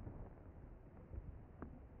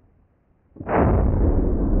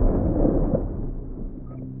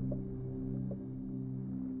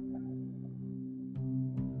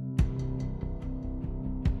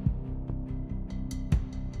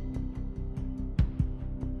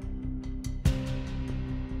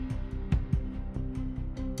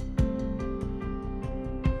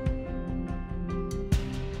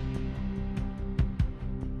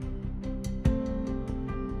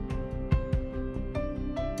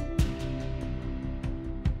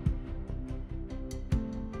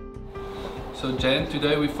 So Jan,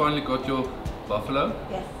 today we finally got your buffalo.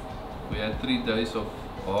 Yes, We had 3 days of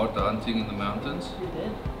hard hunting in the mountains, you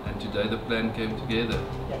did. and today the plan came together.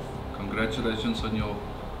 Yes. Congratulations on your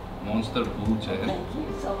monster bull, Jan. Thank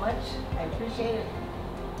you so much. I appreciate it.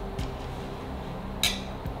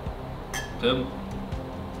 Tim,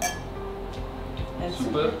 And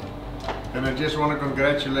super. And I just want to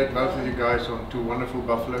congratulate both of you guys on 2 wonderful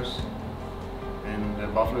buffaloes. And the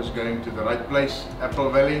buffaloes going to the right place,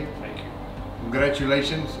 Apple Valley. Thank you.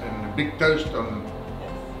 Congratulations and a big toast on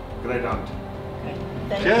great hunt.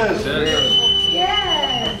 Thank Cheers. you.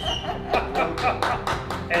 Yes.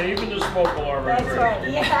 And even the smoke alarm. That's right.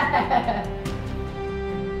 Yeah.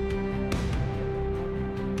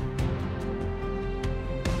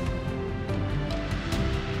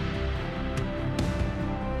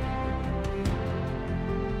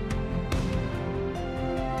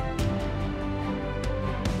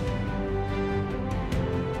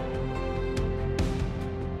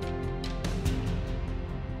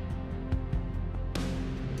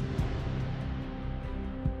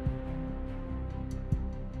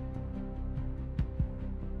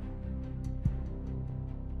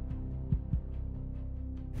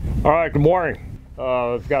 All right, good morning.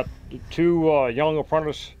 I've got 2 young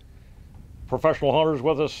apprentice professional hunters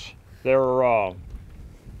with us. They're, to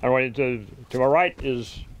my right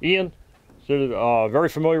is Ian. Very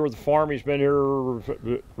familiar with the farm. He's been here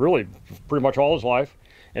really pretty much all his life.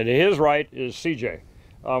 And to his right is CJ.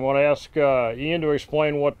 I'm going to ask Ian to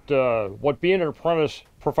explain what being an apprentice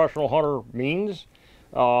professional hunter means,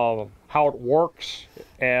 how it works,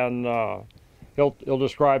 and he'll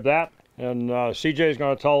describe that. And CJ is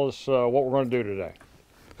going to tell us what we're going to do today.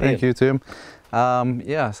 Thank you, Tim.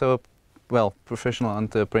 Yeah, so, well, professional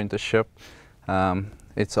hunter apprenticeship,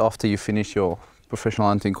 it's after you finish your professional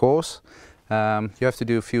hunting course. You have to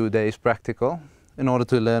do a few days practical in order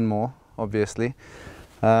to learn more, obviously.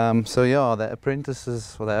 So yeah, the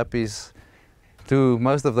apprentices or the appies do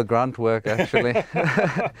most of the grunt work, actually.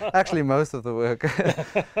 Actually, most of the work.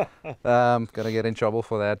 Gonna get in trouble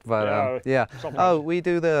for that, but yeah. Oh, we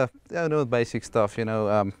do the basic stuff, you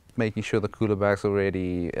know, making sure the cooler bags are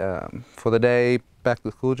ready for the day, packed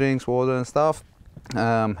with cool drinks, water and stuff.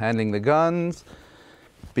 Handling the guns,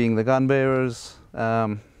 being the gun bearers.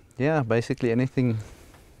 Yeah, basically anything.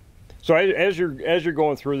 So as you're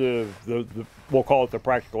going through the we'll call it the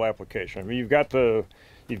practical application. I mean, you've got the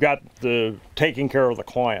taking care of the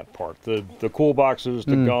client part, the cool boxes,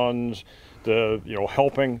 the guns, the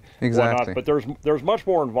helping, exactly. Whatnot. But there's much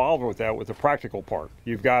more involved with that, with the practical part.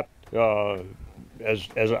 You've got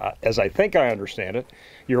as I think I understand it,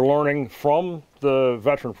 you're learning from the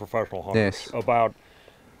veteran professional hunters about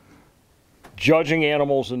judging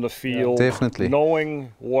animals in the field, definitely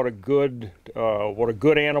knowing what a good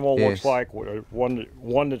animal looks like,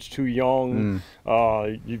 one that's too young.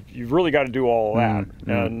 You've really got to do all of that,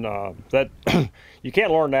 and that you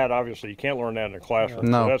can't learn that. Obviously, you can't learn that in a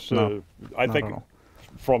classroom. No, so that's I think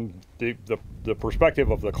from the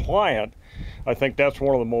perspective of the client, I think that's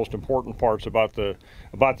one of the most important parts about the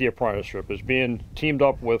apprenticeship, is being teamed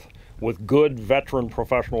up with good veteran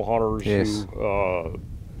professional hunters who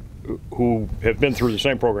who have been through the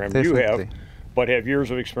same program you Definitely. have, but have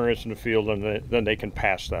years of experience in the field, and then they can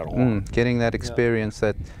pass that on. Getting that experience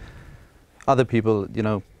that other people, you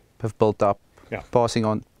know, have built up, passing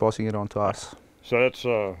it on to us. So that's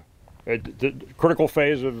the critical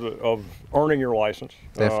phase of earning your license,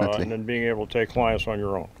 Definitely. and then being able to take clients on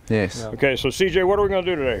your own. Yes. Okay, so CJ, what are we going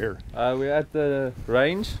to do today here? We're at the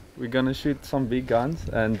range. We're gonna shoot some big guns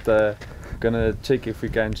and gonna check if we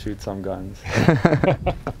can shoot some guns.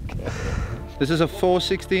 This is a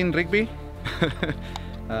 416 Rigby.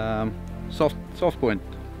 Soft point.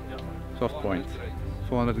 Soft point.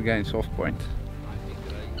 400 again, soft point.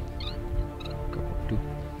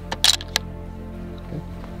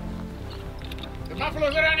 The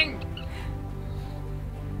buffaloes are running!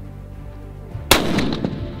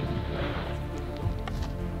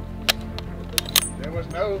 There was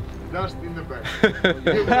no dust in the back.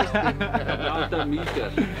 Not a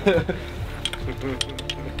meter.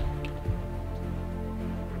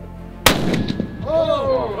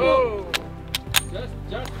 Oh! Just.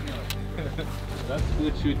 That's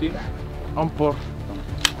good shooting. Amper.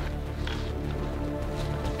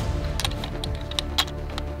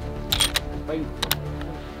 Fijn.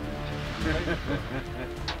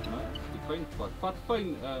 Fijn, wat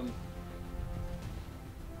fijn.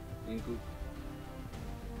 Denk goed.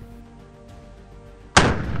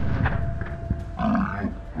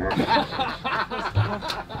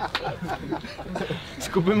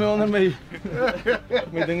 Scoop hem onder mee.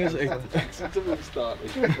 Mijn ding is echt. Ik zit hem in staat.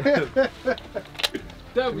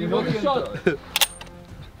 Damn, you want a shot?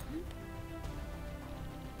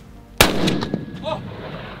 Oh,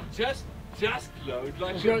 just load,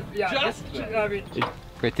 like just load.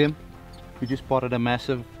 Okay, Tim, we just spotted a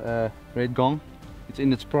massive red gong. It's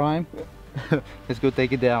in its prime. Let's go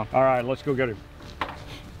take it down. All right, let's go get him.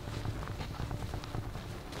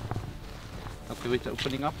 Okay, wait,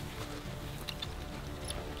 opening up.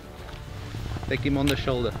 Take him on the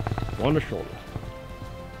shoulder. On the shoulder.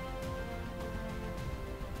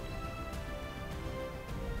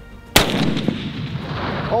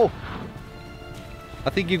 Oh! I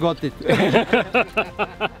think you got it.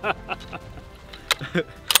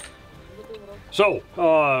 So,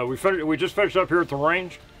 we just finished up here at the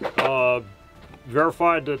range.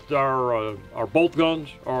 Verified that our bolt guns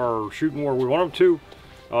are shooting where we want them to.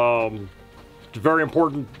 It's a very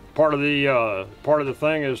important part of the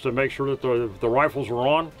thing is to make sure that the rifles are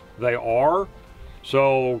on. They are.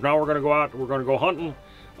 So now we're going to go out. We're going to go hunting.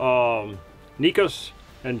 Nikas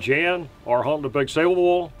and Jan are hunting a big Sable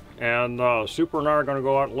bull, and Super and I are going to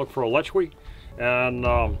go out and look for a Lechwe and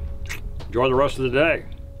enjoy the rest of the day.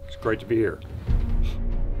 It's great to be here.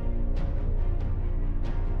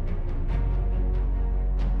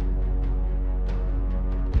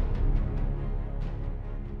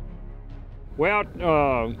 Way out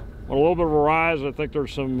on a little bit of a rise. I think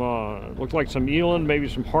there's some, looks like some eland, maybe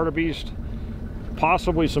some hartebeest,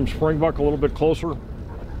 possibly some springbuck a little bit closer.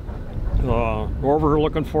 We're over here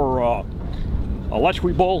looking for a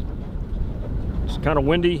Lechwe bull. It's kind of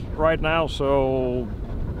windy right now, so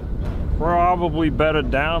probably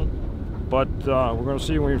bedded down, but we're going to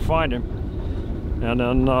see if we can find him and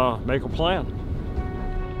then make a plan.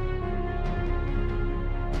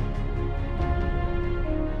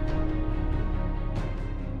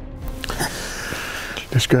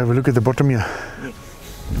 Let's go have a look at the bottom here.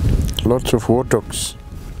 Lots of warthogs.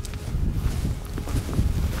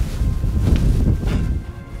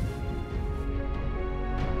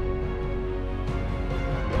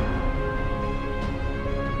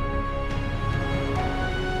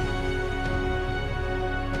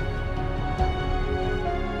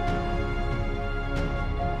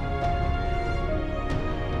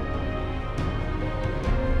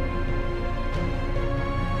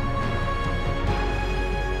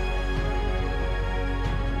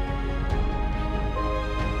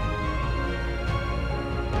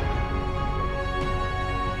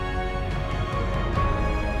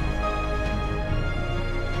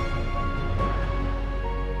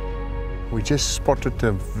 We just spotted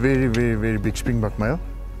a very big springbuck male.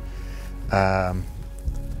 I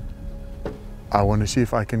want to see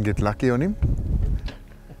if I can get lucky on him.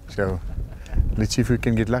 So let's see if we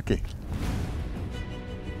can get lucky.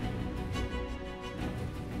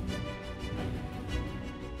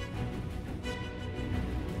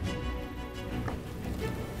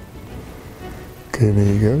 Okay, there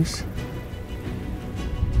he goes.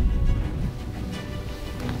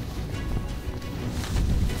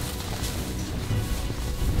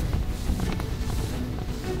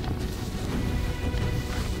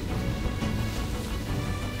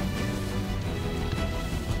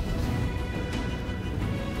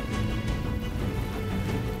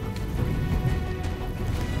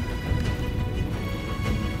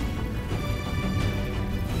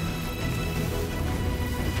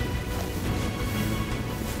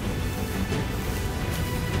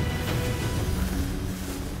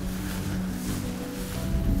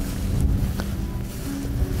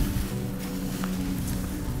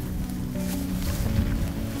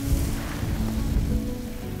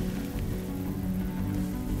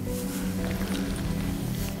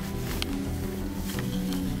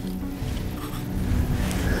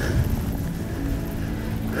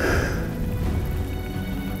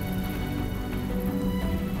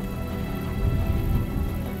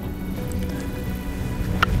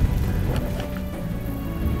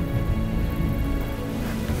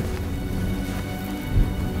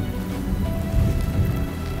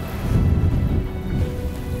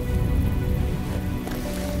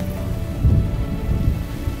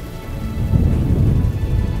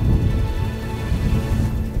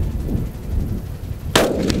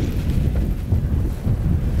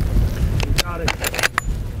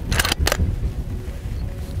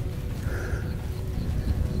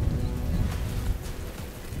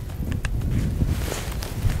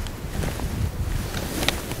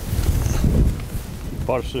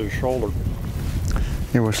 caught us to his shoulder.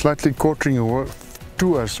 He was slightly quartering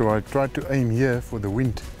to us, so I tried to aim here for the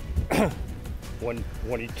wind.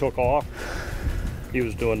 When he took off, he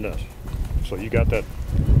was doing this. So you got that.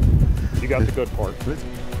 You got the good part.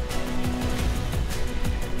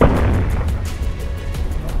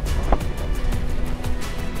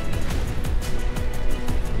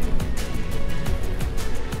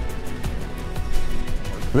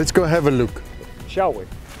 Let's go have a look. Shall we?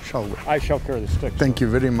 Shall we? I shall carry the stick. Thank you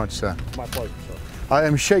very much, sir. My pleasure, sir. I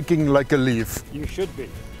am shaking like a leaf. You should be.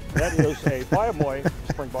 That is a Biamoy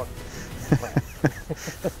Springbuck.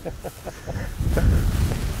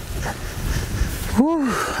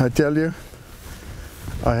 Whew, I tell you,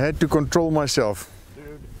 I had to control myself.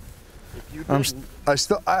 Dude, if you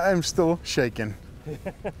didn't, I am still shaking.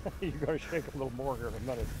 You're going to shake a little more here in a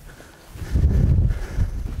minute.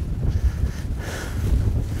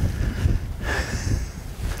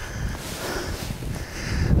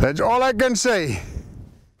 That's all I can say.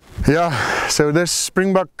 Yeah, so this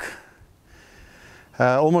Springbuck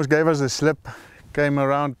almost gave us a slip, came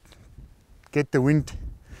around, get the wind,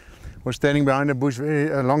 was standing behind a bush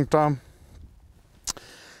a long time,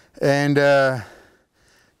 and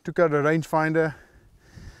took out a rangefinder,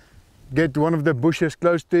 get one of the bushes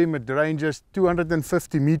close to him. It ranges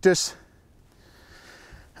 250 meters,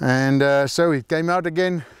 and so he came out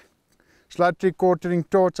again, slightly quartering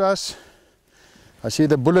towards us. I see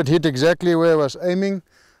the bullet hit exactly where I was aiming.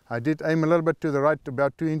 I did aim a little bit to the right,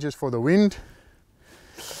 about 2 inches for the wind.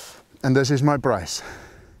 And this is my prize.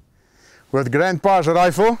 With Grandpa's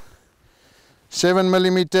rifle,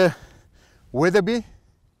 7mm Weatherby,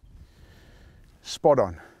 spot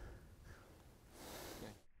on.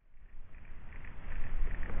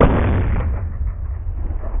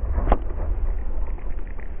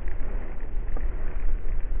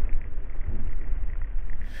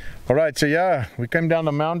 Alright, so yeah, we came down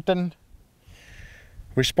the mountain.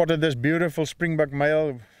 We spotted this beautiful Springbuck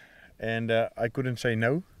male, and I couldn't say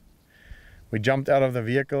no. We jumped out of the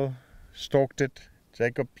vehicle, stalked it.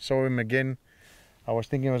 Jacob saw him again. I was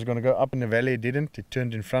thinking I was going to go up in the valley. It didn't. It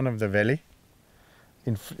turned in front of the valley,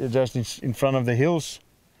 just in front of the hills.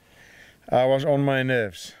 I was on my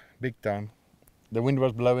nerves, big time. The wind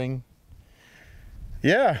was blowing.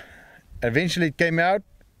 Yeah, eventually it came out,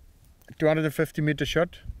 250-meter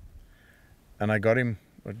shot. And I got him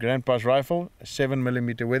with Grandpa's rifle, a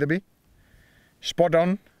 7mm Weatherby, spot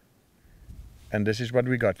on, and this is what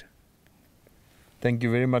we got. Thank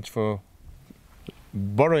you very much for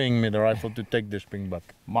borrowing me the rifle to take the Springbuck.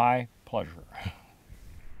 My pleasure.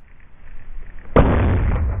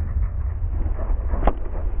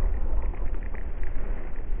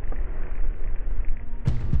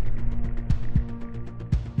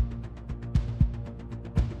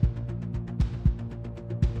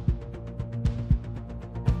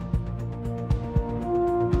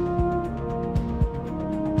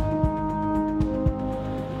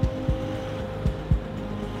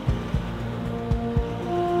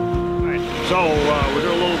 So we're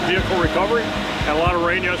doing a little vehicle recovery. Had a lot of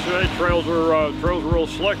rain yesterday. Trails were real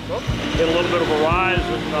slick. Hit a little bit of a rise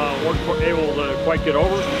and weren't able to quite get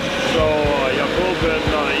over. So Jacob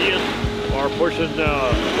and Ian are pushing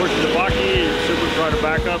the Bucky. Super trying to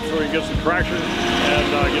back up so he can get some traction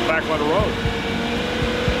and get back on the road.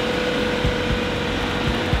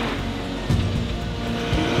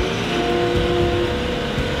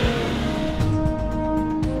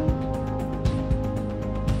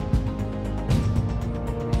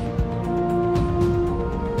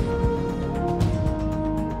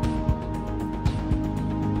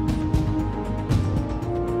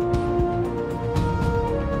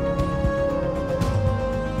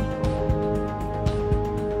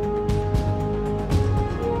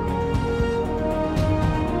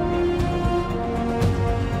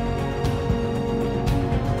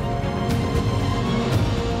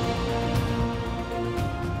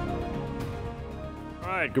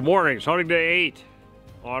 Good morning. It's hunting day 8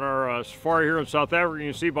 on our safari here in South Africa.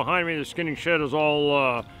 You can see behind me the skinning shed is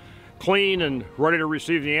all clean and ready to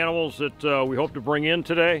receive the animals that we hope to bring in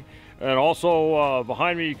today. And also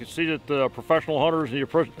behind me you can see that the professional hunters, the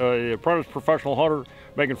apprentice professional hunter,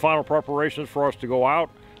 making final preparations for us to go out,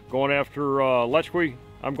 going after Lechwe.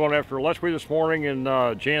 I'm going after Lechwe this morning,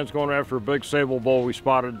 and Jan's going after a big sable bull we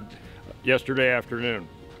spotted yesterday afternoon.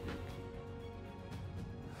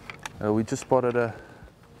 We just spotted a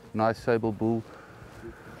nice sable bull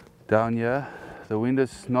down here. The wind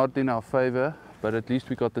is not in our favor, but at least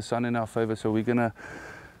we got the sun in our favor, so we're gonna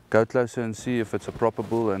go closer and see if it's a proper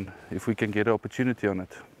bull and if we can get an opportunity on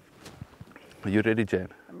it. Are you ready, Jan?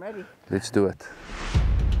 I'm ready. Let's do it.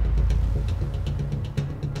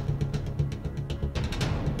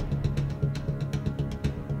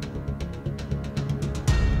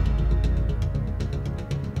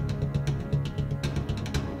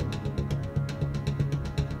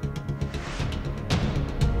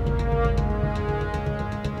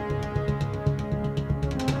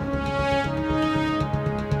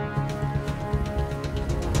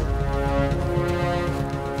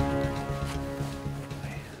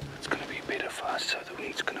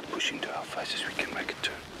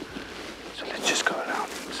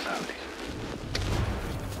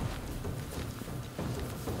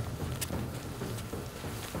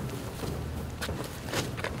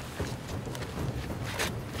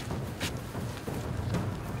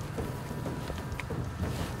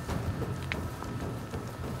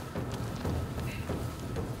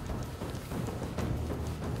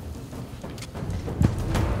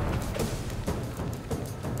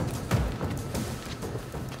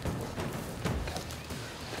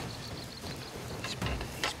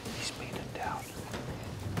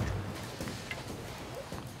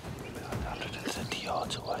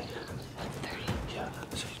 yards away. 30? Yeah,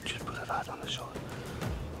 so you just put it right on the shoulder.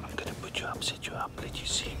 I'm gonna put you up, set you up, let you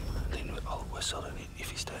see him. Then I'll whistle, and if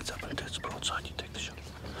he stands up and turns broadside, you take the shot.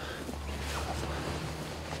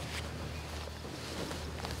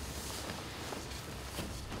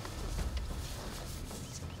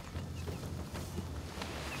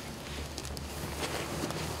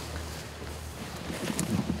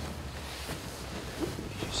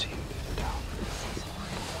 You see him better down.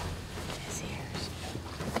 His ears.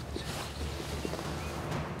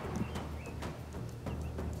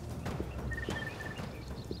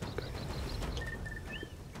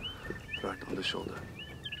 Right on the shoulder.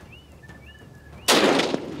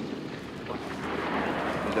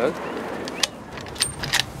 Reload.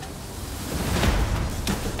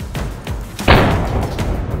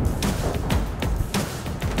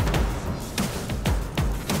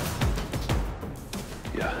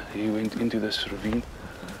 Yeah, he went into this ravine,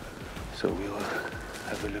 so we'll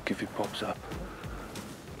have a look if he pops up.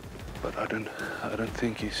 But I don't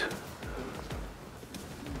think he's.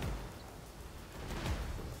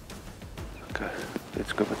 Okay,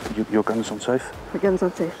 let's go. But your gun is on safe? The gun's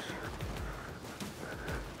on safe.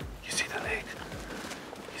 You see the leg?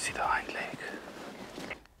 You see the hind leg?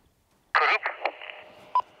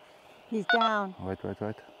 He's down. Wait.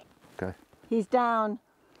 Okay. He's down.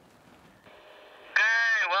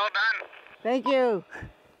 Okay, well done. Thank you.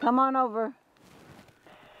 Come on over.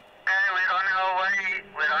 Okay, we're on our way.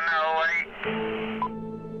 We're on our way.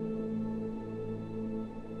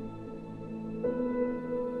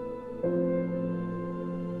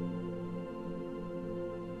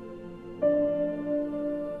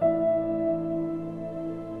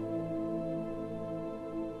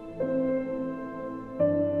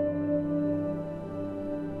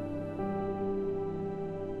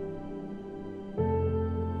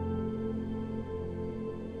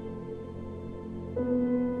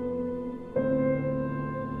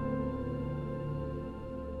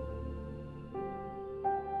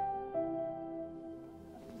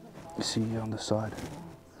 You see here on the side.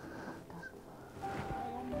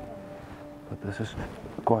 But this is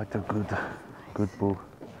quite a good bull.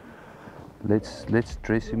 Let's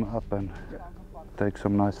dress him up and take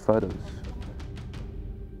some nice photos.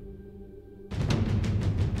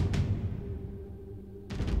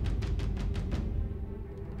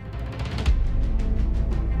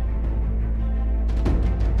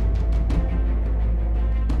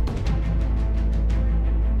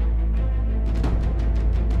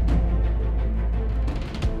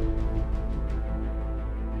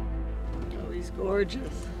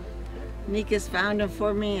 Gorgeous. Nika's found him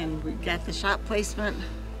for me, and we got the shot placement.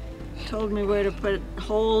 Told me where to put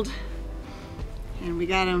hold, and we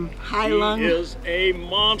got him high lung. He is a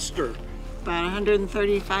monster. About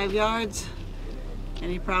 135 yards,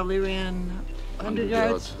 and he probably ran 100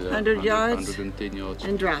 yards, yeah, 100 yards, 110 yards,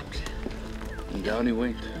 and dropped. And down he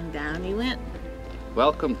went. And down he went.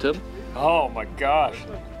 Welcome, Tim. Oh my gosh.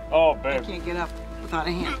 Oh, I babe. can't get up without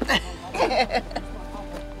a hand.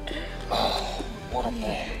 What a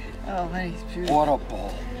ball. Oh, he's beautiful. What a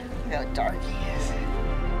ball. Look how dark he is.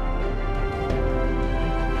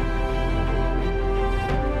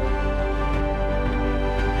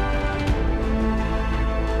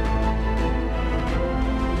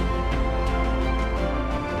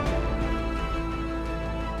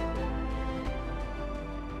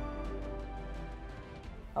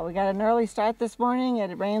 Well, we got an early start this morning.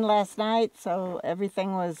 It rained last night, so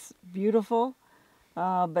everything was beautiful.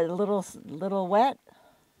 But a little wet.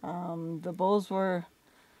 The bulls were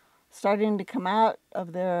starting to come out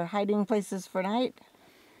of their hiding places for night,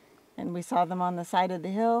 and we saw them on the side of the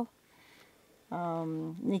hill.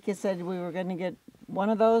 Nika said we were going to get one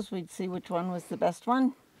of those. We'd see which one was the best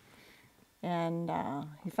one, and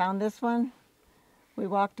he found this one. We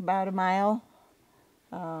walked about a mile,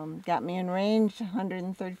 got me in range,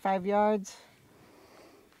 135 yards,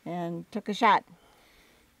 and took a shot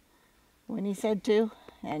when he said to,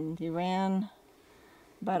 and he ran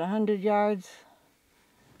about 100 yards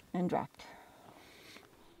and dropped.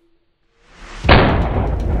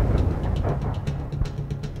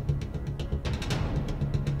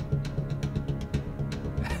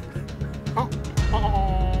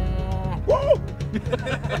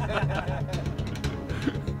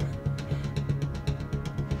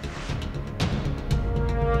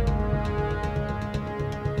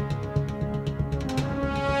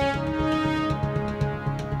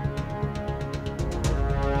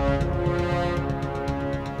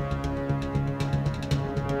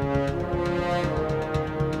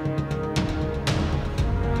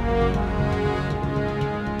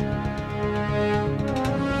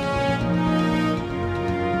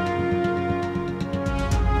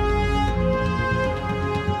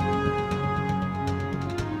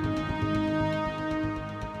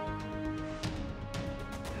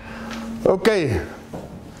 Okay,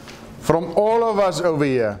 from all of us over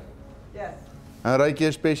here, Yes. and Reiki,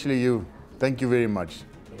 especially you, thank you very much.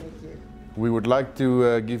 Thank you. We would like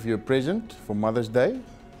to give you a present for Mother's Day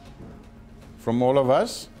from all of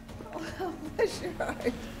us.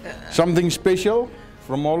 Right. Something special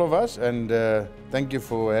from all of us, and thank you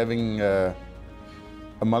for having a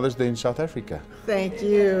Mother's Day in South Africa. Thank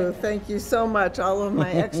you so much, all of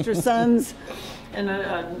my extra sons and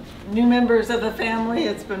new members of the family.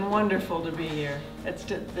 It's been wonderful to be here.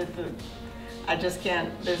 I just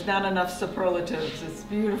can't, there's not enough superlatives. It's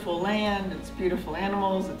beautiful land, it's beautiful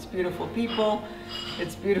animals, it's beautiful people,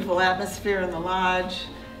 it's beautiful atmosphere in the lodge,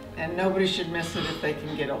 and nobody should miss it if they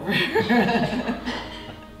can get over here.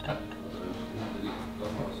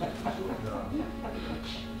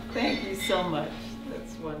 Thank you so much.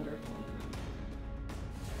 That's wonderful.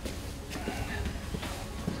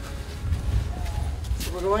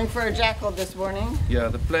 So we're going for a jackal this morning. Yeah,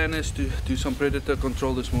 the plan is to do some predator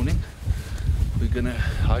control this morning. We're gonna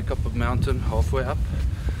hike up a mountain halfway up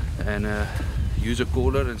and use a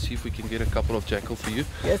caller and see if we can get a couple of jackal for you.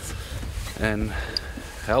 Yes. And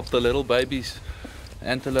help the little babies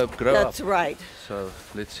antelope grow up. That's right. So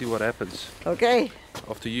let's see what happens. Okay.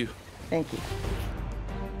 After you. Thank you.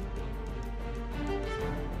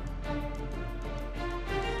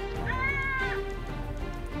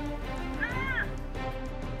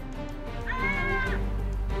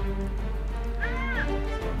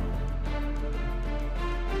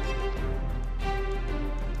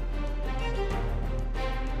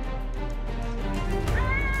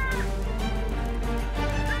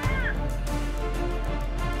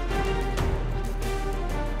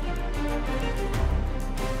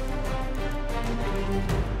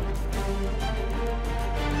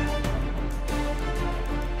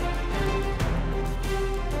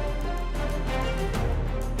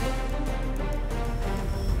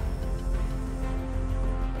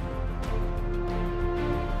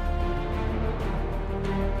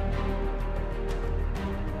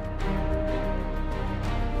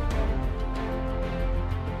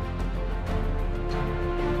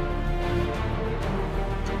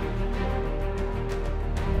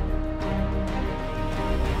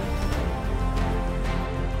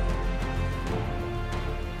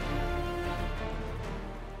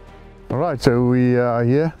 Alright, so we are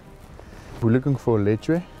here. We're looking for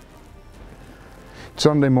Lechwe. It's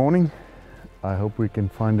Sunday morning. I hope we can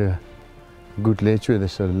find a good Lechwe.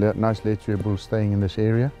 There's a nice Lechwe bull staying in this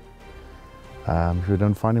area. If we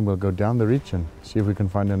don't find him, we'll go down the ridge and see if we can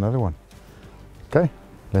find another one. Okay,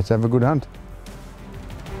 let's have a good hunt.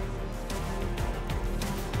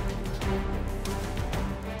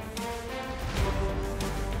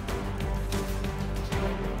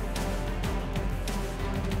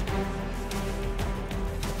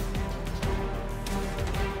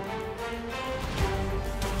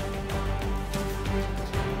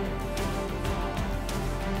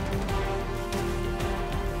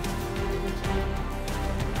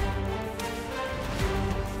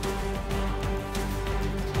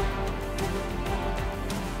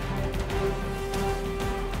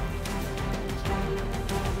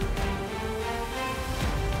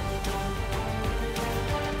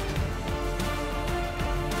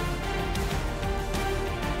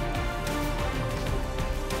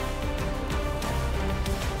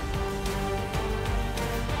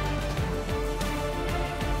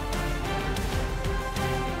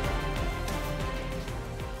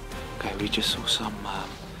 Okay, we just saw some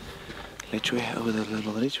Lechwe over the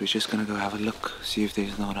little ridge. We're just gonna go have a look, see if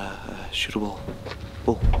there's not a shootable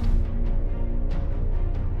bull.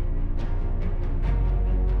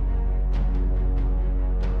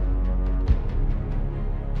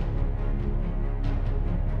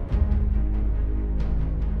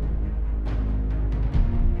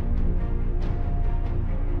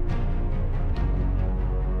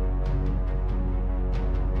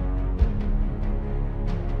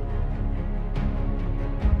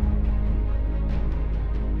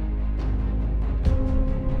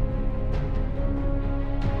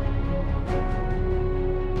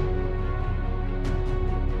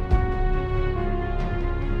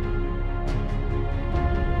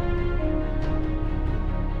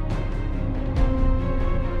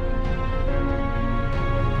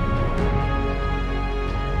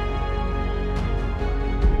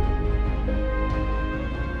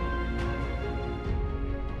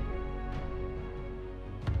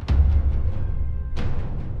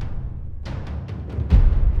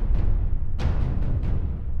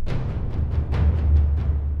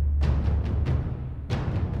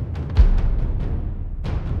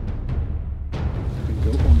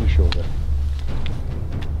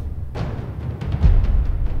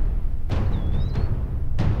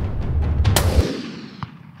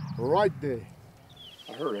 Right there.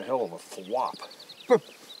 I heard a hell of a thwop.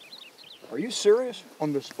 Are you serious?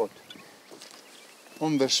 On the spot.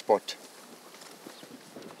 On the spot.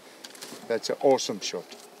 That's an awesome shot.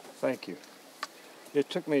 Thank you.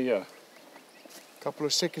 It took me a couple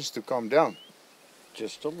of seconds to calm down.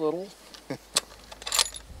 Just a little.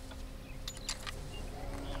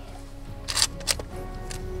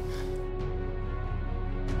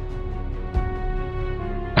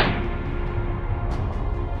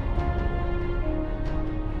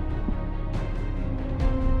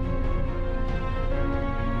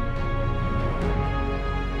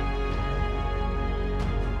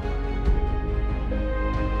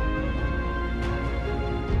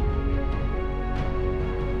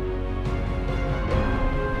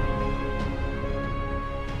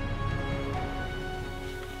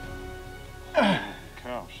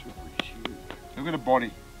 Look at the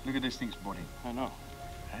body. Look at this thing's body. I know.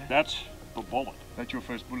 That's the bullet. That's your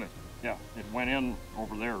first bullet? Yeah, it went in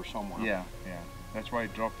over there somewhere. Yeah, yeah. That's why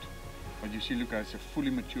it dropped. But you see, look, it's a fully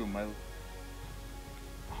mature male.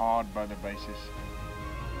 Hard by the bases.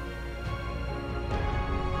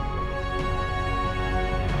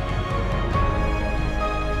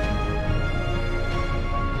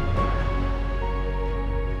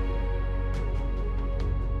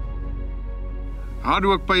 Hard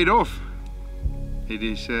work paid off. It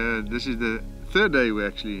is, this is the third day we're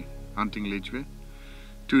actually hunting Lechwe.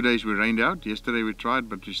 2 days we rained out. Yesterday we tried,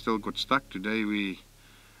 but we still got stuck. Today we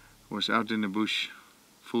was out in the bush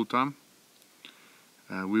full time.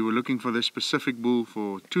 We were looking for this specific bull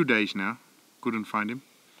for 2 days now. Couldn't find him.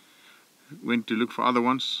 Went to look for other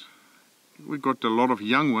ones. We got a lot of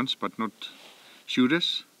young ones, but not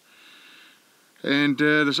shooters. And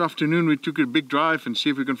this afternoon we took a big drive and see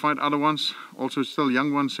if we can find other ones, also still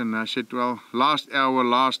young ones, and I said, well, last hour,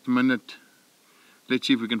 last minute, let's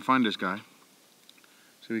see if we can find this guy.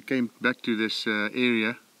 So we came back to this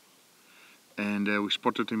area and we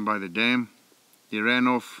spotted him by the dam. He ran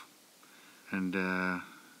off and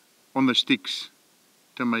on the sticks,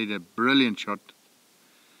 Tim made a brilliant shot,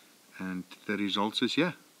 and the results is,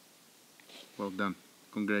 yeah, well done.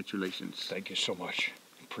 Congratulations. Thank you so much.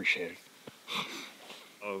 Appreciate it.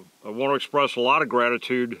 I want to express a lot of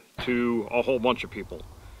gratitude to a whole bunch of people.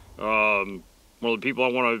 One of the people I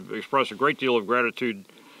want to express a great deal of gratitude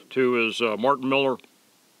to is Martin Miller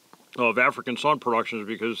of African Sun Productions,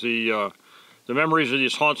 because the memories of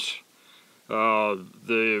these hunts,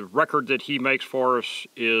 the record that he makes for us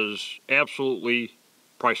is absolutely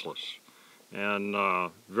priceless, and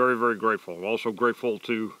very, very grateful. I'm also grateful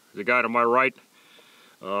to the guy to my right,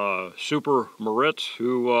 Super Moritz,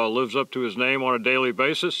 who lives up to his name on a daily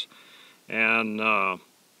basis, and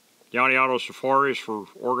Yanni Auto Safaris for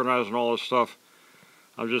organizing all this stuff.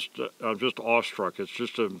 I'm just awestruck. It's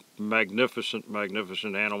just a magnificent,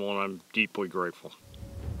 magnificent animal, and I'm deeply grateful.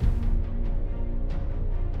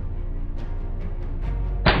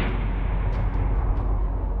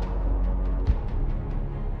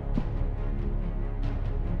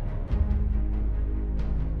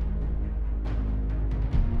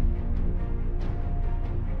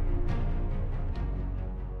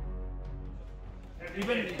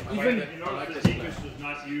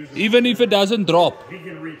 Even if it doesn't drop. He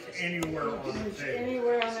can reach anywhere on the table.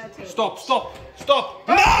 Anywhere on that table. Stop, stop, stop.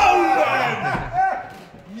 No!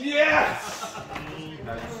 Yes!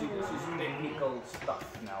 This is technical stuff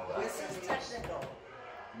now. This is technical.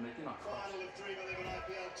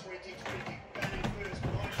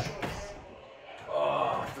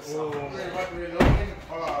 Oh, what we're looking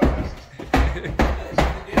for.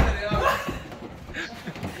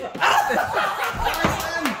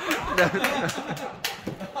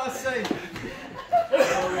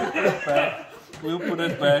 We'll put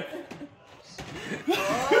it back.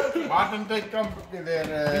 Martin, take come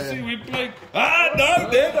there. You see, we play. Ah, no,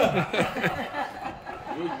 never.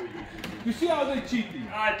 You see how they cheating?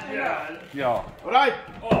 Yeah. Yeah. Right.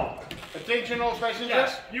 Oh. Attention all passengers.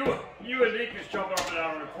 Yes. You and Nick is jumping up and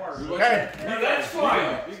down in the car. Okay. That's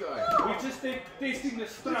fine. We're just tasting the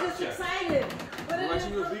structure. We're just excited.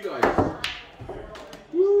 Watching your big eyes.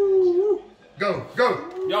 Woo. Go, go.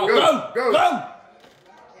 Yo, go, go. Go.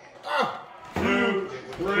 Ah. 2,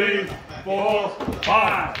 3, 4, 5.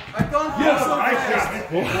 I can't feel so fast.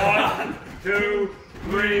 1, 2,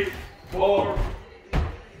 3, 4,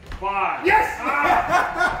 5. Yes!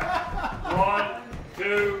 1,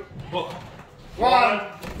 2, 1,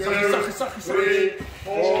 2, 3,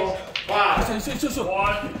 4, 5.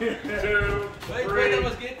 1, 2, 3,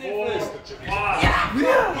 4, 5.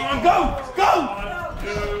 Yeah. Come on, go, go. 1,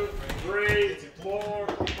 2, 3, 4,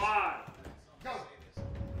 5. Go.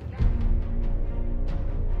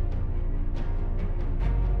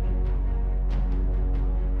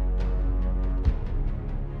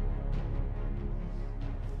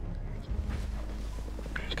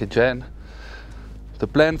 Okay, Jan, the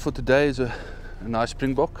plan for today is a nice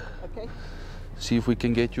Springbuck. Okay. See if we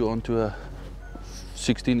can get you onto a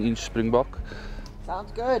 16-inch Springbuck.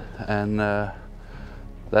 Sounds good. And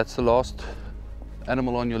that's the last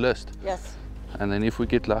animal on your list. Yes. And then if we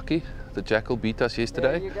get lucky, the jackal beat us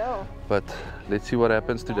yesterday. There you go. But let's see what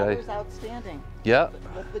happens today. That was outstanding. Yeah.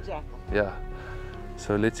 With the jackal. Yeah.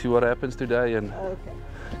 So let's see what happens today and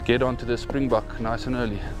get onto the Springbuck nice and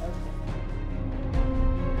early.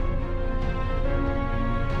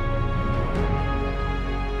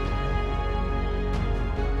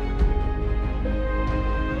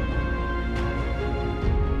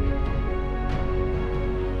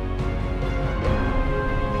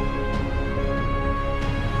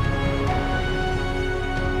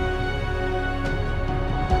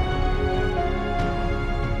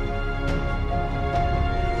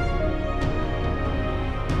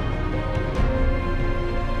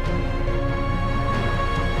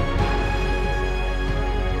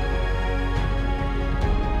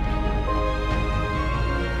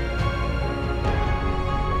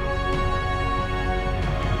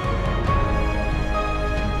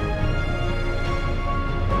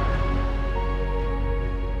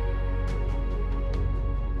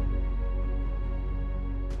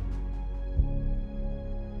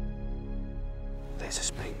 There's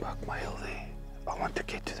a Springbuck male there. I want to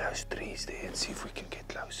get to those trees there and see if we can get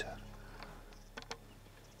closer.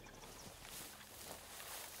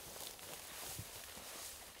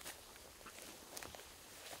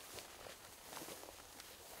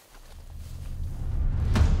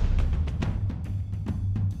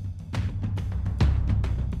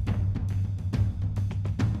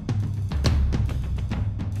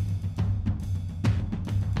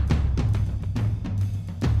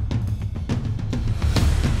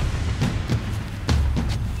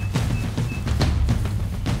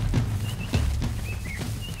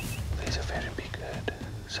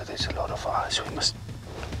 So there's a lot of eyes. We must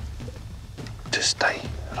just stay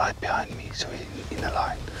right behind me, so we're in a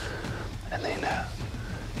line. And then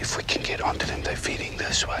if we can get onto them, they're feeding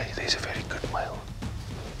this way. There's a very good male.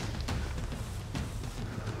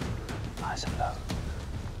 Nice and low.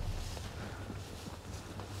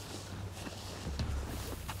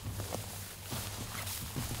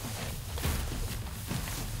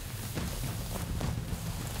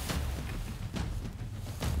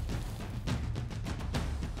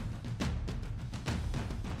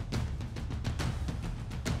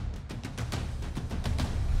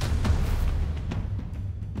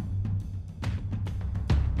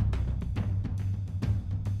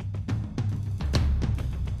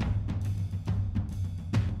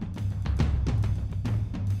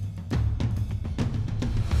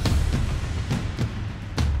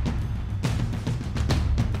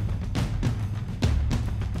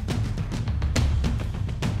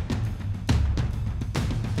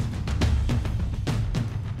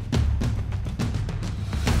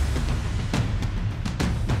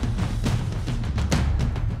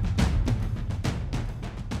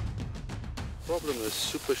 Problem is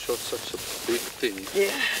super shot such a big thing.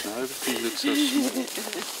 Yeah. Now everything looks so small.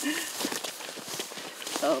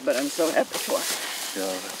 Oh, but I'm so happy for it.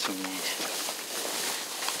 Yeah, that's a monster.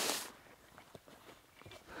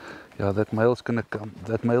 Yeah, that male's gonna come.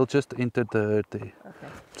 That male just entered the herd there. Okay.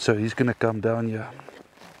 So he's gonna come down here.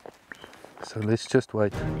 So let's just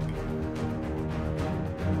wait.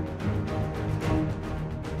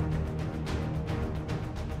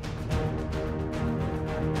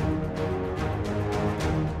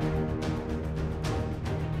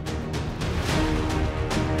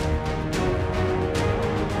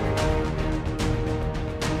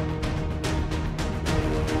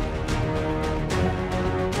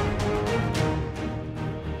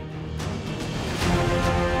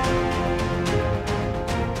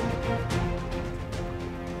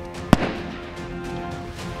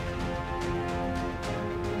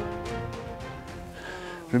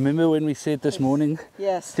 Remember when we said this morning,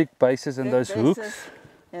 yes, stick bases and those hooks?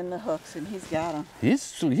 And the hooks, and he's got them.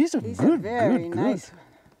 He's a good, very nice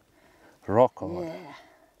good. Rock hard. Yeah.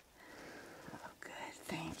 Oh, good.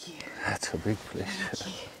 Thank you. That's a big pleasure.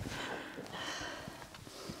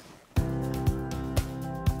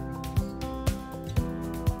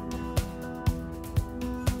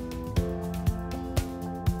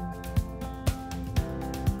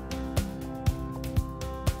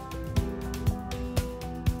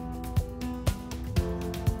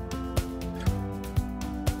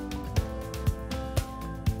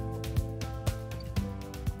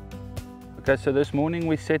 Okay, so this morning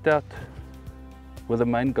we set out with a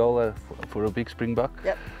main goal for a big Springbuck.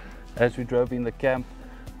 Yep. As we drove in the camp,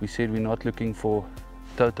 we said we're not looking for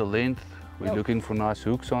total length, We're looking for nice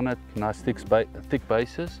hooks on it, nice thick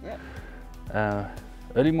bases.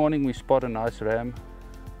 Early morning we spot a nice ram.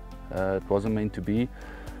 It wasn't meant to be.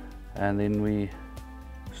 And then we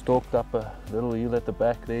stalked up a little hill at the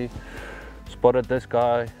back there, spotted this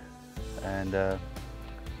guy, and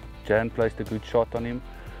Jan placed a good shot on him.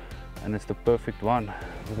 And it's the perfect one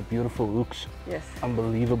with the beautiful hooks. Yes.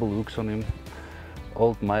 Unbelievable hooks on him.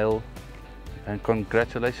 Old male. And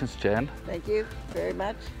congratulations, Jan. Thank you very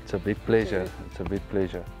much. It's a big pleasure. It's a big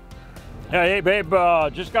pleasure. Hey, babe,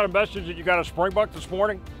 just got a message that you got a springbuck this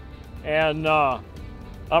morning, and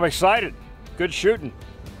I'm excited. Good shooting.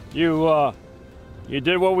 You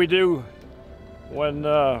did what we do when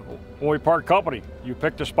we part company. You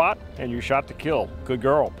picked a spot and you shot the kill. Good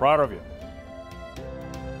girl. Proud of you.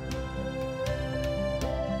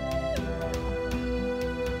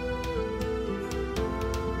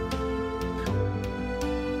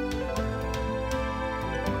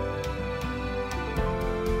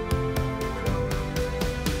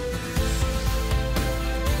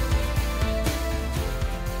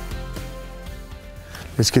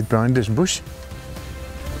 Let's get behind this bush.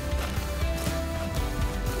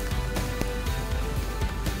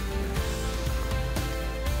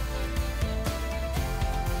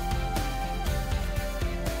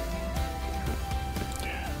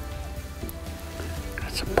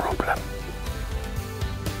 That's a problem.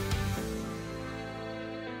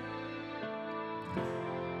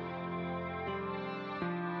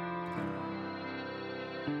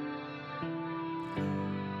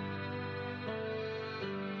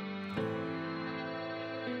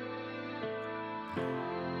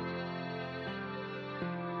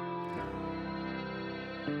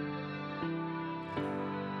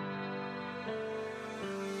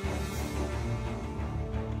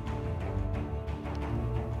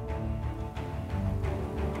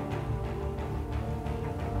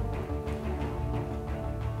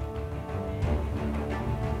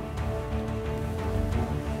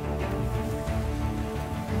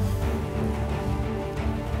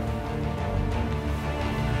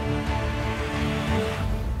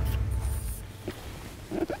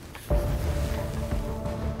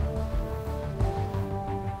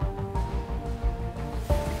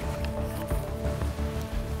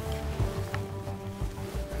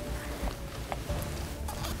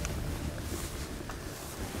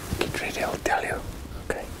 I'll tell you.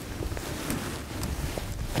 Okay.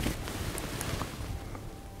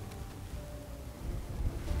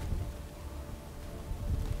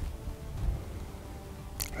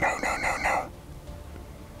 No.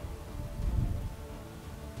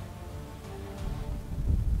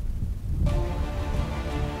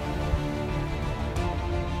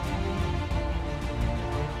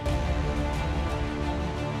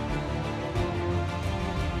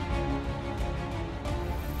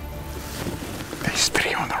 There's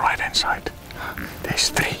three on the right-hand side. There's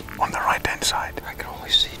three on the right-hand side. I can only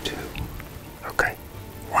see two. Okay.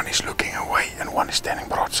 One is looking away and one is standing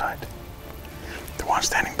broadside. The one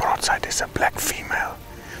standing broadside is a black female.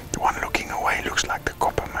 The one looking away looks like the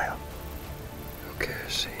copper male. Okay, I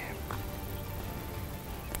see.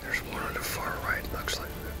 There's one on the far right. Looks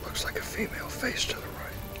like a female face to the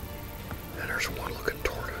right. And there's one looking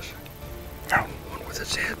toward us. No. One with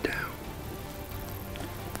its head down.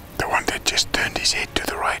 The one that just turned his head to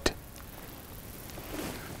the right.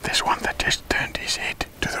 There's one that just turned his head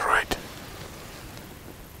to the right.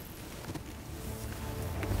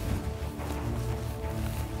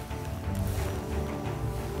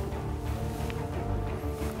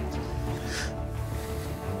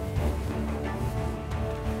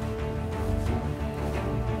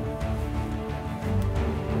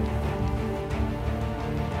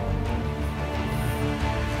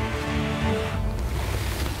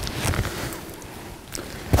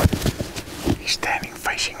 Standing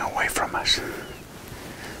facing away from us,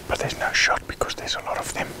 but there's no shot because there's a lot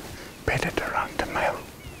of them bedded around the male.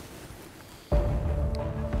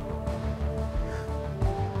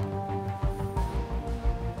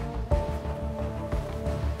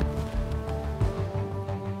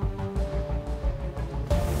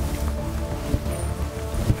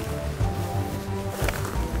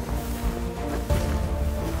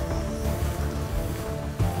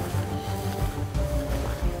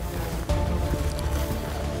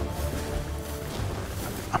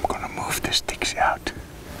 The sticks out.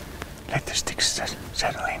 Let the sticks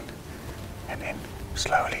settle in, and then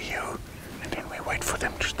slowly and then we wait for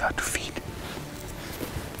them to start to feed.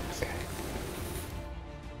 Okay.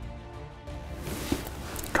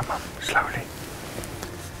 Come on, slowly.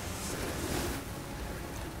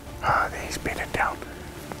 Ah, there he's bedded down.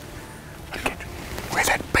 Look at where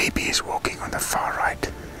that baby is walking on the far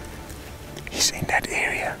right. He's in that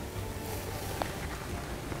area.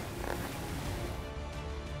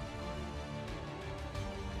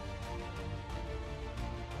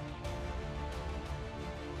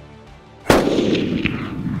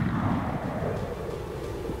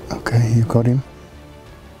 Okay, you got him.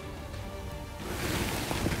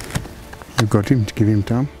 You got him to give him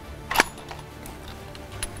time.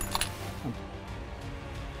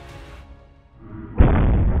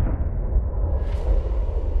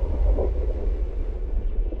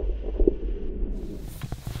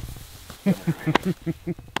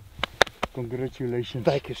 Congratulations.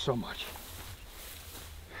 Thank you so much.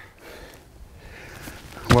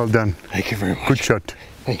 Well done. Thank you very much. Good shot.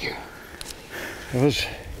 Thank you. It was,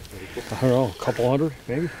 I don't know, a couple hundred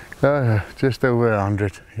maybe? Just over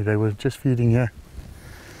 100. They were just feeding here.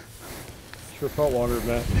 Sure felt longer than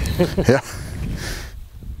that. Yeah.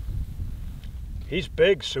 He's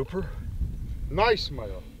big, Super. Nice,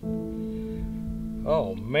 Mile.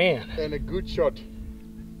 Oh, man. And a good shot.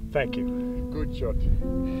 Thank you. Good shot.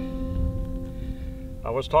 I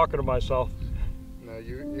was talking to myself. No,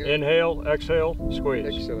 you Inhale, exhale, squeeze.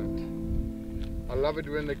 Excellent. I love it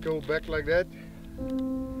when they go back like that.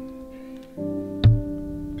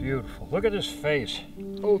 Beautiful. Look at his face.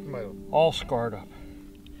 Old male. All scarred up.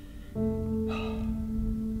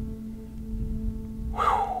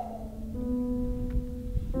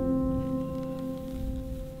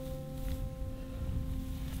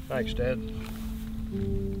 Thanks, Dad.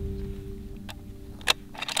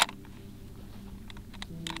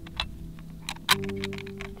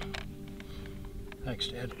 Thanks,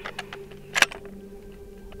 Dad.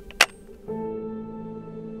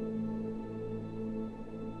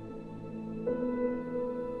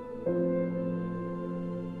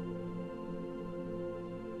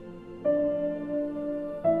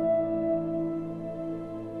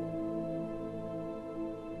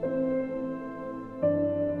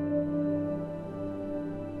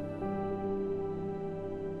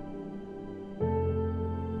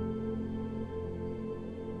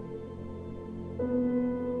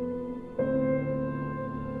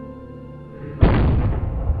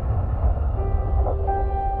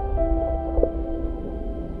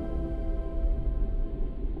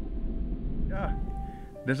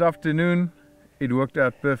 This afternoon it worked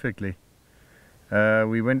out perfectly.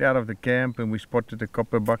 We went out of the camp and we spotted a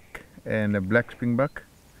copper buck and a black springbuck,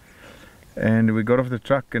 and we got off the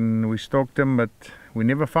truck and we stalked them, but we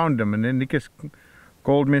never found them. And then Nikas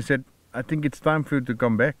called me and said, I think it's time for you to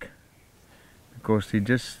come back, because he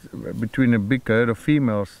just, between a big herd of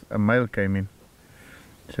females, a male came in.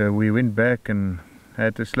 So we went back and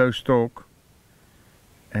had a slow stalk,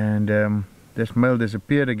 and this male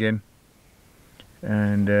disappeared again.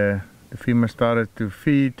 And the female started to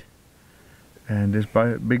feed, and this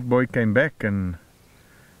big boy came back and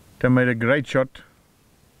they made a great shot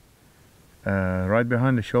right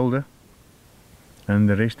behind the shoulder, and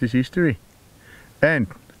the rest is history. And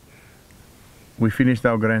we finished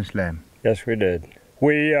our Grand Slam. Yes, we did.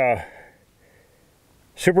 We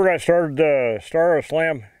Super and I started our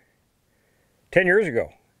slam 10 years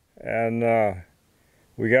ago, and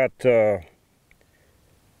we got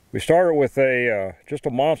we started with just a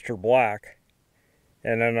monster black,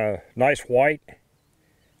 and then a nice white.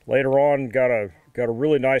 Later on, got a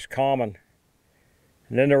really nice common,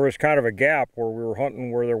 and then there was kind of a gap where we were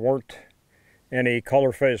hunting where there weren't any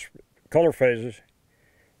color phases,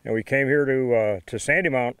 and we came here to Sandy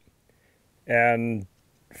Mount and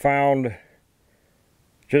found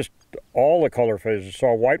just all the color phases.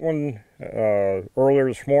 Saw a white one earlier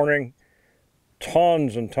this morning,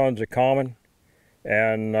 tons and tons of common,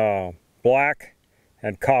 and black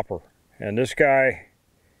and copper. And this guy,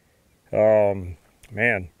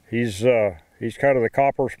 man, he's kind of the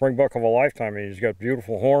copper springbuck of a lifetime. I mean, he's got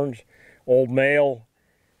beautiful horns, old male,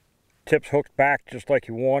 tips hooked back just like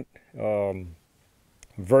you want.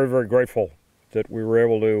 Very, very grateful that we were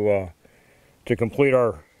able to complete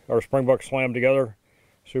our springbuck slam together,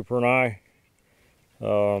 Super and I.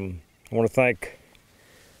 I want to thank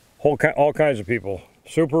all kinds of people.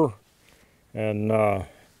 Super and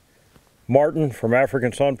Martin from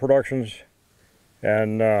African Sun Productions,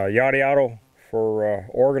 and Yadi Otto for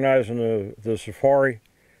organizing the safari.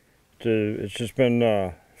 It's just been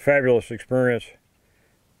a fabulous experience.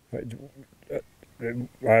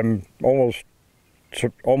 I'm almost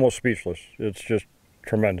speechless. It's just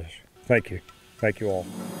tremendous. Thank you. Thank you all.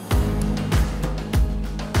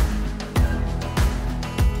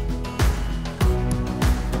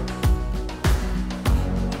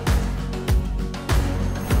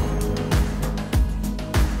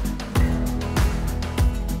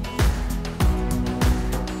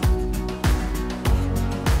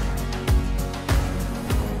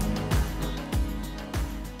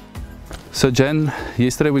 So Jan,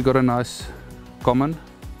 yesterday we got a nice common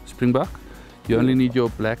springbuck. You only need your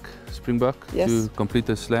black springbuck to complete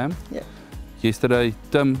the slam. Yeah. Yesterday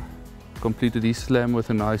Tim completed his slam with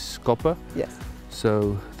a nice copper. Yes.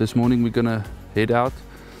 So this morning we're gonna head out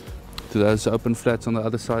to those open flats on the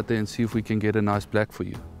other side there and see if we can get a nice black for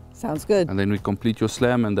you. Sounds good. And then we complete your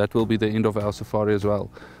slam, and that will be the end of our safari as well.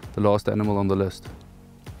 The last animal on the list.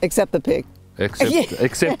 Except the pig.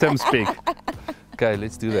 Except Tim's pig. Okay,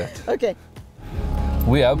 let's do that. Okay.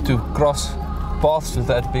 We hope to cross paths with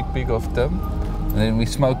that big pig of Tim, and then we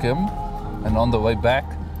smoke him, and on the way back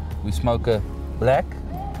we smoke a black,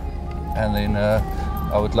 and then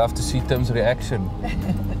I would love to see Tim's reaction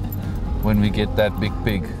when we get that big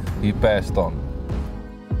pig he passed on.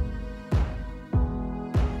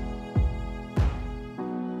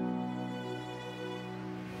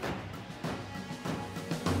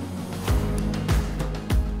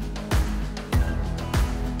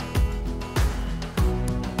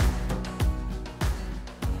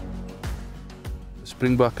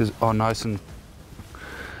 Springbuck are nice and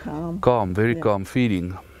calm, very calm,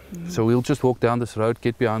 feeding. So we'll just walk down this road,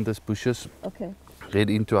 get behind these bushes, head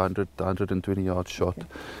into 100, 120 yard shot. Okay.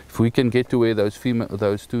 If we can get to where those two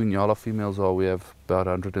Nyala females are, we have about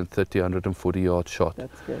 130, 140 yard shot.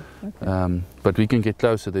 That's good. Okay. But we can get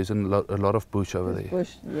closer. There's a lot of bush over there.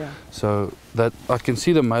 Bush, yeah. So that I can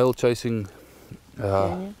see the male chasing,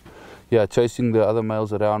 chasing the other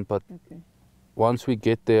males around. But once we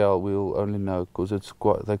get there, we'll only know, because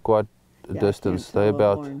they're quite a distance. They're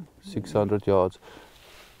about 600 yards.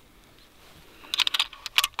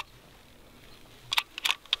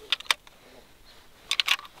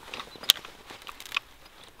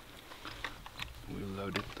 We'll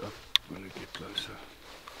load it up when we get closer.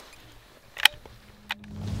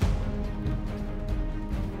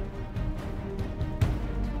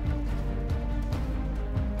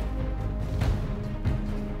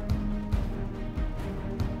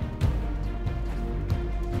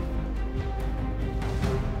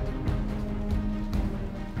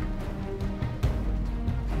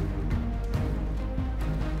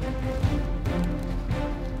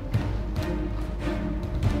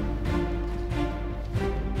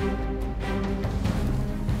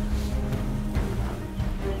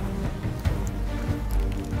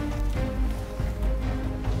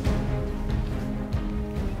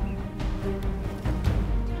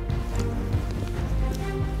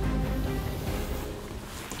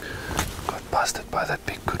 Busted by that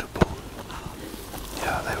big Kudu bull.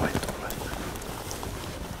 Yeah, they went all right.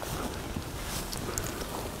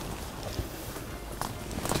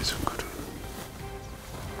 There's a Kudu.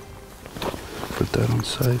 Put that on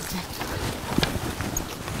safe.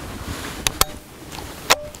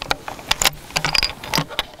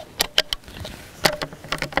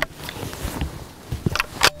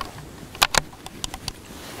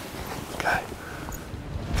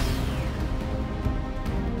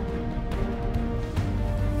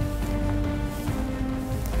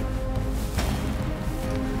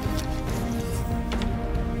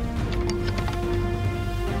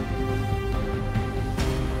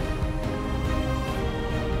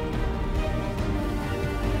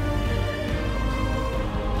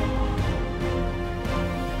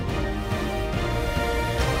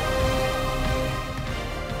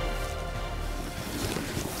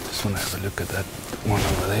 Just want to have a look at that one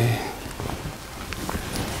over there.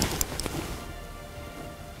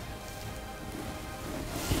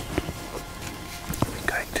 We're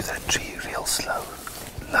going to that tree real slow,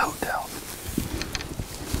 low down.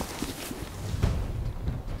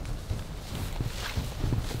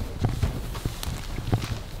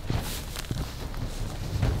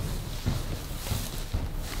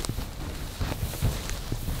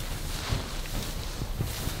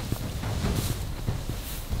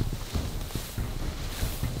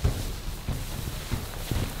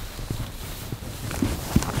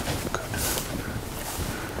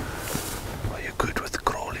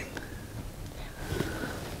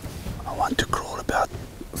 To crawl about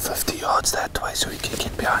 50 yards that way so we can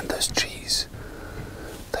get behind those trees.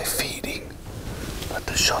 They're feeding, but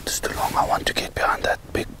the shot is too long. I want to get behind that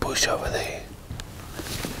big bush over there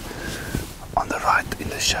on the right in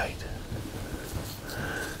the shade.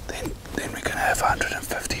 Then we're gonna have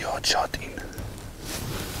 150 yard shot in,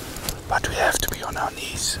 but we have to be on our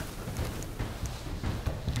knees.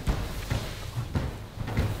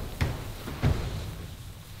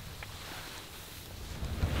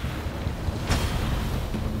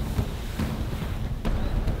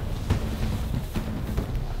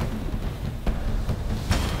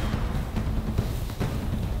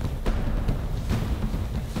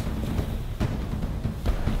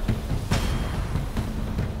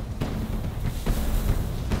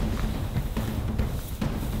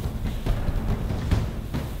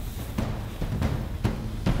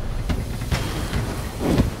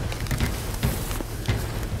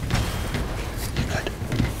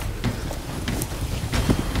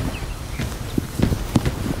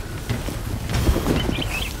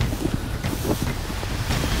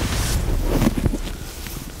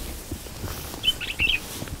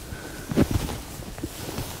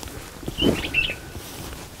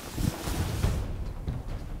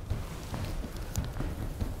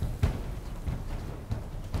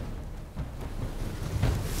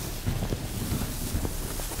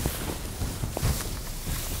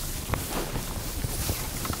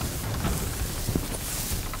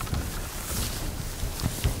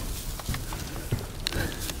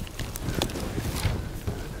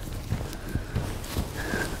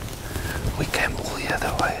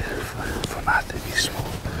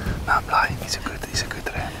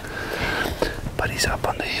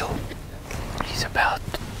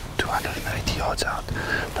 80 yards out,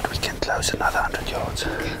 but we can close another 100 yards.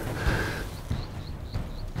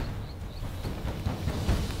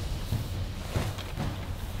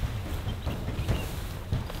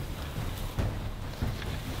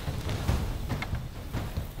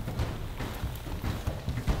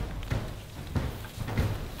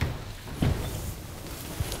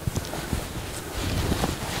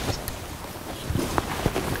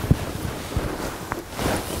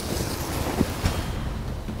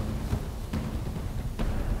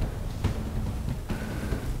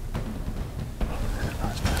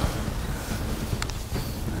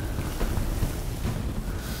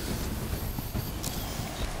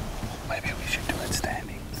 Maybe we should do it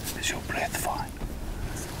standing. Is your breath fine?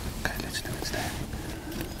 Okay, let's do it standing.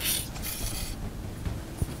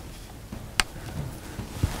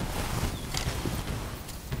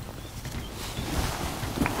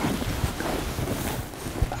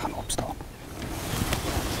 We gaan opstaan.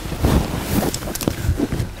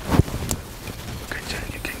 Okay, Jen,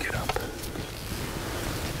 you can get up.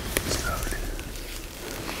 Slowly.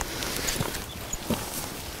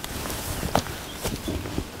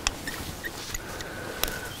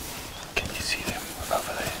 Can you see them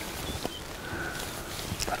over there?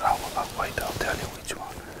 But I'll wait, I'll tell you which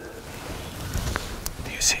one.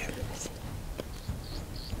 Do you see it?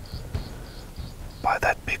 By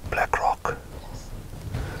that big black rock.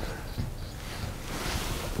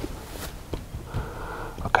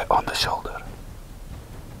 Okay, on the shoulder.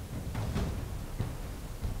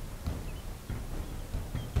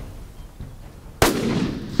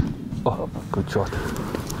 Oh, good shot.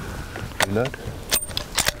 Reload.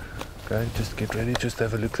 Okay, just get ready, just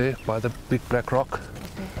have a look there by the big black rock.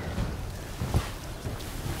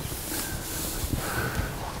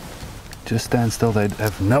 Just stand still, they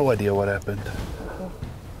have no idea what happened.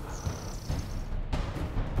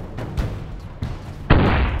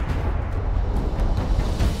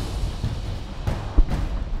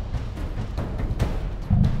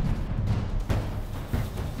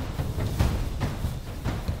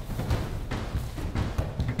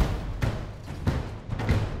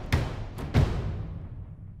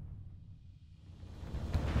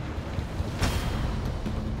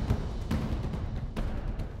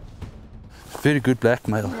 Very good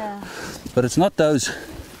blackmail. Yeah. But it's not those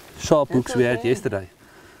sharp That's hooks we had okay. yesterday.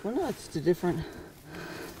 Well, no, it's different.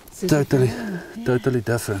 Totally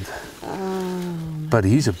different. But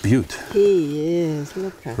he's a beaut. He is.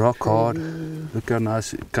 Look how Rock hard. pretty. Look how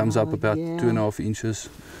nice it comes up about 2.5 inches.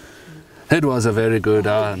 It was a very good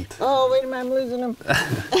hunt. Oh, wait a minute, I'm losing him.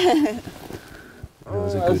 It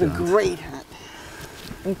was a That was good a hunt. great hunt,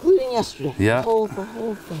 including yesterday. Yeah. The whole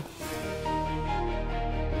thing.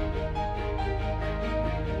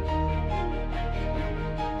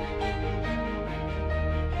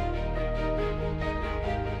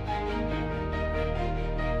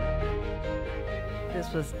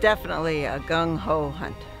 This was definitely a gung-ho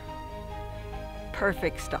hunt.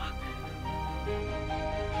 Perfect stock.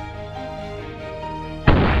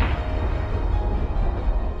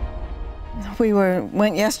 We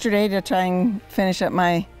went yesterday to try and finish up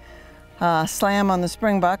my slam on the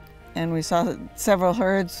Springbuck, and we saw several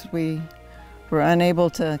herds. We were unable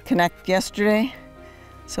to connect yesterday,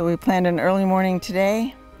 so we planned an early morning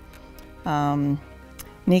today.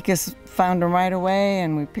 Nikas found him right away,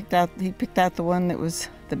 and he picked out the one that was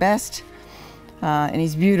the best, and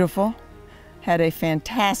he's beautiful. Had a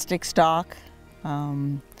fantastic stalk.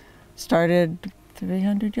 Started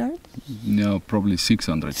 300 yards? No, probably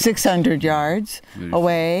 600. 600 yards Very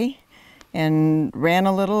away, and ran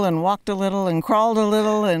a little and walked a little and crawled a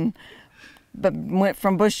little, and but went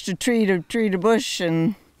from bush to tree to bush,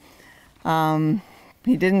 and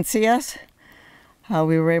he didn't see us.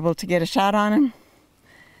 We were able to get a shot on him,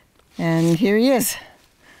 and here he is,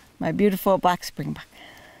 my beautiful black springbuck.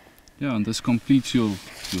 Yeah, and this completes your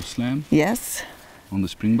slam. Yes. On the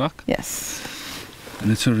Springbuck. Yes.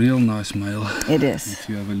 And it's a real nice male. It is. If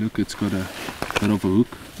you have a look, it's got a bit of a hook.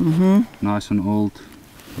 Mm-hmm. Nice and old.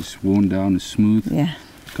 It's worn down, it's smooth. Yeah.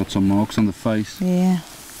 Got some marks on the face. Yeah.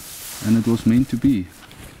 And it was meant to be.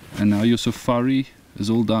 And now your safari is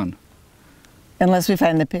all done. Unless we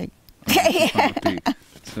find the pig. Find the pig.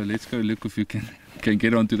 So let's go look if you can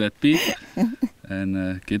get onto that pig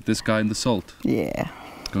and get this guy in the salt. Yeah.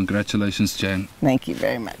 Congratulations, Jan. Thank you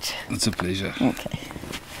very much. It's a pleasure. Okay.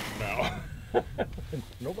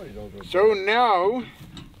 Nobody knows what. So now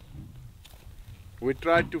we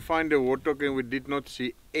tried to find a warthog and we did not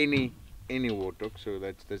see any warthog, so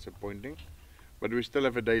that's disappointing. But we still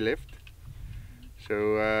have a day left,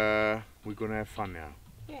 so we're gonna have fun now.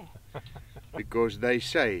 Yeah. Because they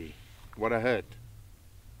say, what I heard,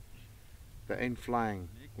 they ain't flying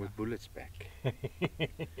with bullets back.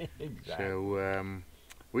 Exactly. So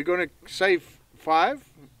we're gonna save 5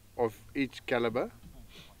 of each caliber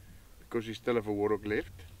because we still have a warthog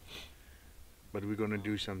left. But we're gonna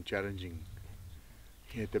do some challenging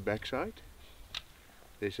here at the backside.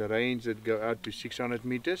 There's a range that go out to 600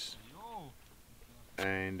 meters,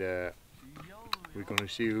 and we're gonna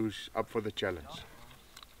see who's up for the challenge.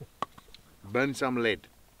 Burn some lead.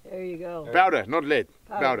 There you go. Powder, not lead.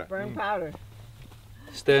 Powder. Burn powder.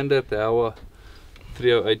 Standard our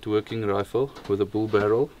 308 working rifle with a bull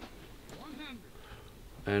barrel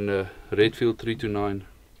and a Redfield 329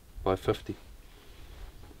 by 50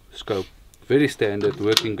 scope. Very standard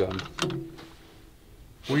working gun.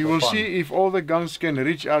 We will see if all the guns can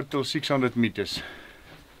reach out till 600 meters.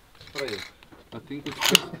 I think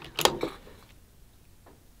it's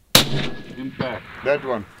impact. That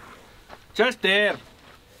one. Just there.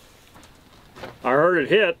 I heard it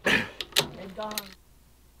hit.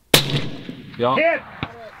 Ja. Hit!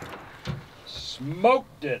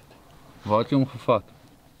 Smoked it. Waar het jy hom gevat?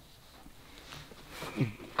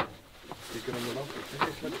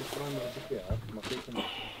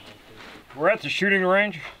 We're at the shooting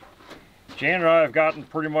range. Jan and I have gotten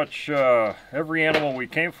pretty much every animal we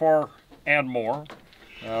came for and more.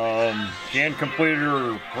 Jan completed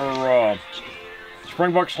her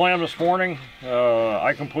Springbuck slam this morning.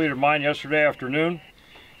 I completed mine yesterday afternoon.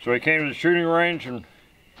 So we came to the shooting range and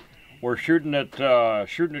we're shooting at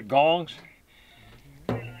gongs.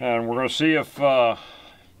 And we're going to see if I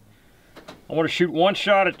want to shoot one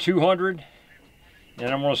shot at 200,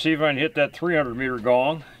 and I'm going to see if I can hit that 300 meter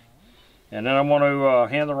gong. And then I'm going to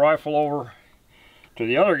hand the rifle over to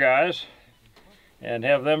the other guys and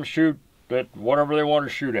have them shoot at whatever they want to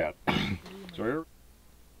shoot at. So here.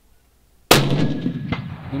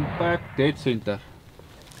 Impact, dead center.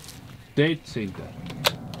 Dead center.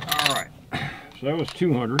 All right. So that was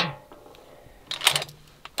 200.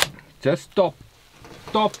 Just stop.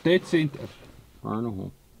 Stop, dead center. Burn a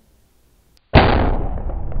hole.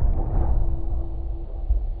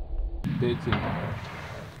 Dead center.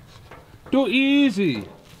 Too easy.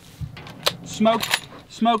 Smoke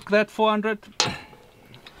that 400.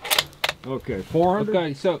 Okay, 400.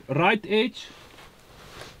 Okay, so right edge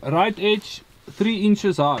 3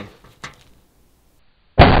 inches high.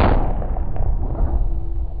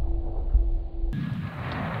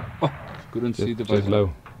 Oh, couldn't see the just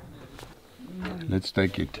low. Let's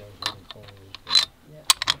take it.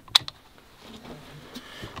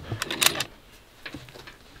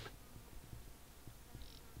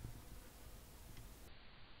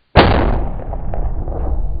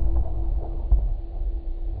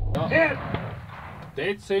 Hit!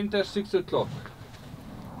 Dead center, 6 o'clock.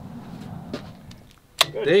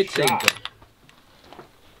 Dead center.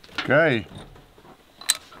 Okay.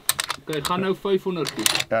 Okay, gaan nou 500 toe.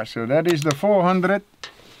 Yeah, so that is the 400.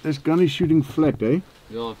 This gun is shooting flat, eh?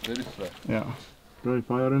 Yeah, very flat. Yeah. Dry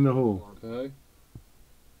fire in the hole. Okay.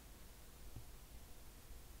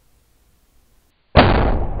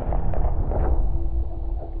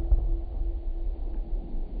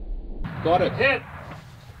 Got it. Hit!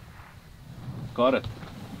 Got it.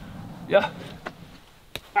 Yeah.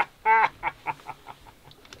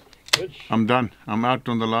 I'm done. I'm out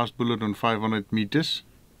on the last bullet on 500 meters.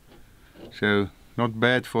 So, not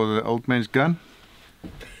bad for the old man's gun.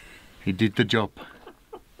 He did the job.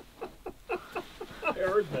 I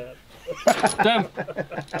heard that. Damn.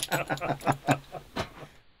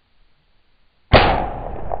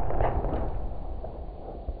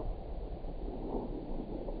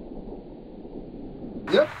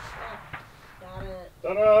 Yep.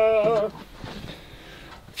 Ta-da!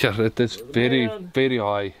 Yeah, it is very, very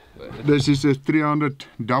high. This is a 300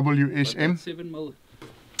 WSM 7 mil.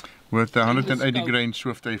 with 180 grain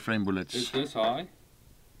Swift A frame bullets. Is this high?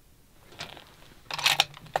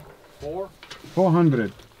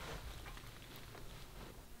 400.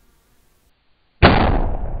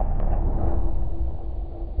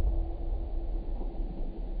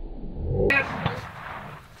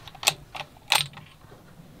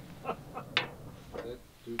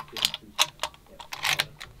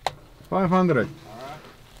 $500.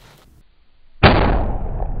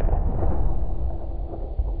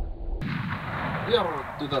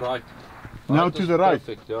 Yeah, to the right. Now Height to is the right.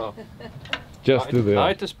 Perfect, yeah. Just to the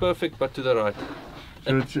Height is perfect, but to the right.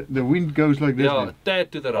 So it's, the wind goes like this. Yeah, a then.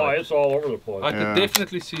 tad to the Oh, right. it's all over the place. I can Yeah.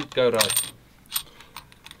 definitely see it go right.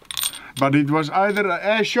 But it was either an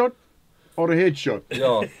air shot or a head shot.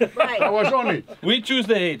 Yeah. I was on it. We choose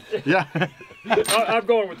the head. Yeah. I'm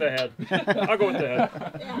going with the head. I'll go with the head.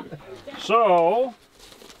 So,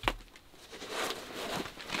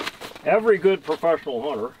 every good professional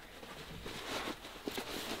hunter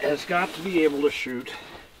has got to be able to shoot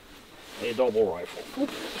a double rifle.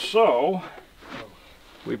 So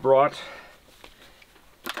we brought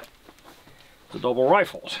the double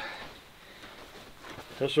rifles.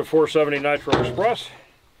 This is a 470 Nitro Express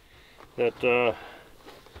that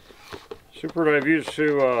Super and I've used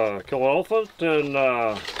to kill an elephant and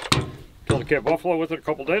killed a cat buffalo with it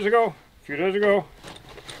a few days ago.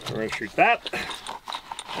 We're going to shoot that.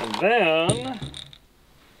 And then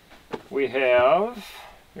we have,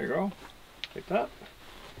 there you go, take that.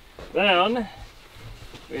 Then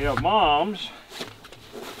we have Mom's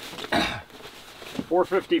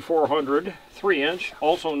 450-400 3-inch,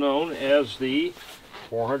 also known as the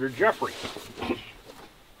 400 Jeffrey.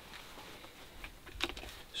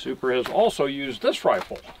 Super has also used this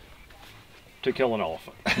rifle to kill an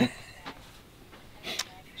elephant.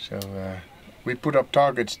 So we put up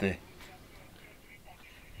targets there.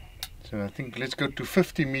 So I think let's go to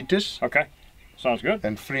 50 meters. Okay, sounds good.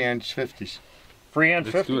 And 3-inch 50s. 3-inch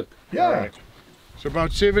 50? Let's do it. Yeah. Right. It's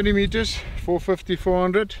about 70 meters, 450,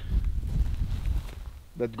 400.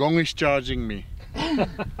 That gong is charging me.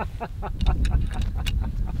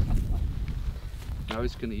 Now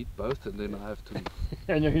he's going to eat both, and then I have to.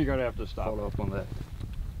 And you're going to have to stop. Follow up on that.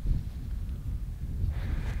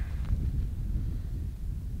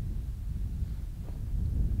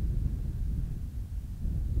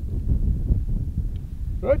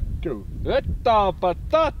 Etta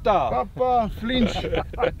patata. Papa, flinch. Yo,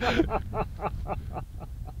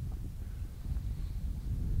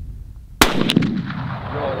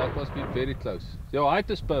 that must be very close. Your height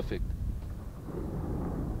is perfect.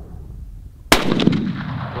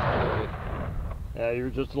 Yeah,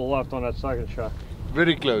 you're just to the left on that second shot.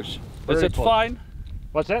 Very close. Is it fine?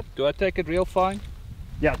 What's that? Do I take it real fine?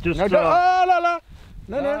 Yeah, just... No,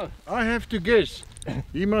 no. I have to guess.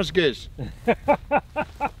 He must guess.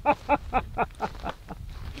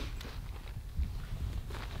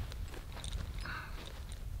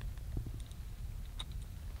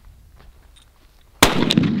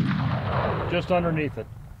 Just underneath it.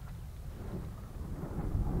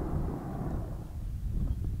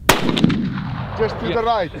 Just to the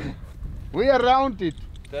right. We around it.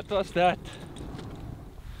 That was that.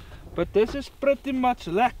 But this is pretty much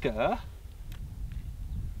lekker.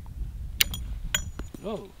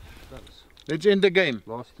 Oh, let's end the game.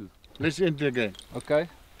 Last two. Let's end the game. Okay.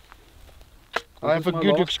 I have a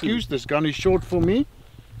good excuse. This gun is short for me.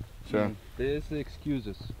 So there's the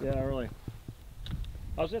excuses. Yeah, really.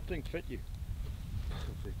 How's that thing fit you?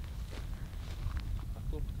 Perfect. I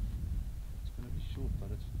thought it's going to be short, but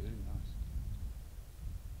it's very nice.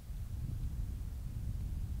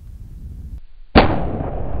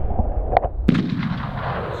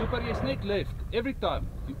 Super, yes, net left. Every time.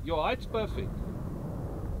 Your height's perfect.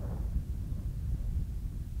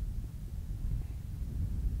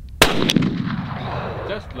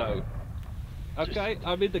 Just low. Okay,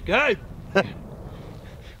 I'm in the game.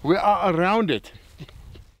 We are around it.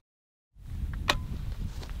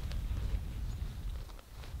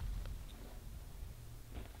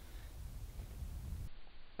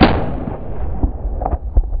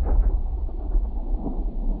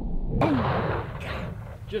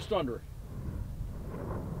 Just under it.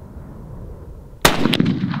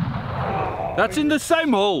 That's in the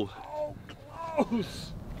same hole. Oh,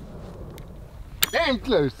 close. Damn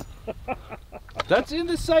close. That's in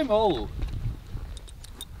the same hole.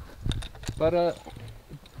 But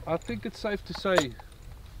I think it's safe to say,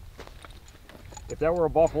 if that were a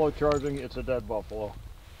buffalo charging, it's a dead buffalo.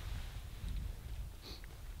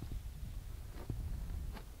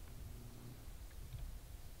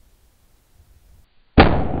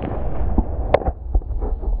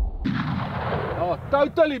 Oh,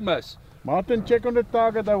 totally miss. Martin, check on the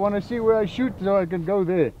target. I want to see where I shoot so I can go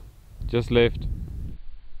there. Just left.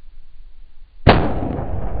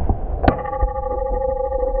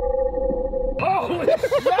 Holy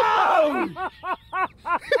no!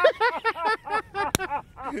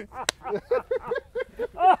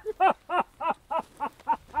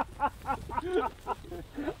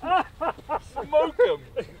 Smoke him.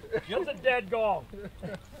 Just a dead gong.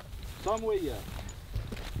 Somewhere here.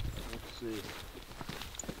 Let's see.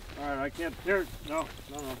 All right, I can't. There. No.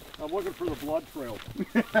 I'm looking for the blood trail.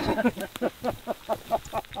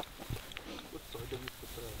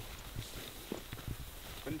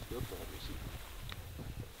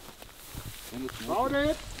 Found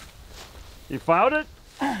it. You found it?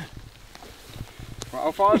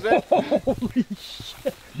 How far is that? Holy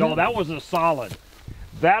shit. No, that was a solid.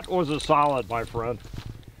 That was a solid, my friend.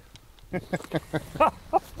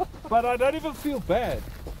 But I don't even feel bad.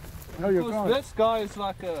 No, you're because fine. this guy is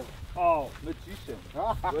like a Oh, magician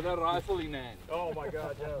with a rifle in hand. Oh my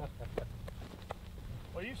God, yeah.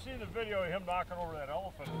 Well, you've seen the video of him knocking over that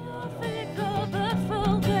elephant.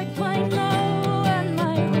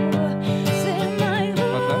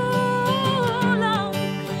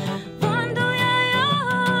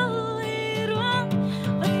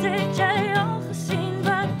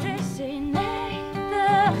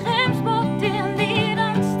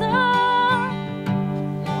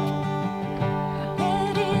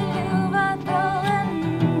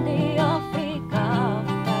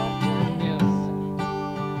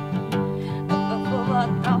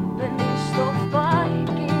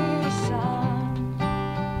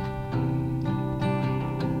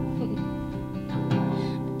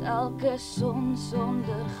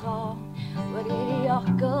 Zonsondergang, waar die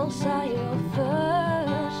jakkel zeil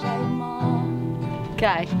voor zijn man.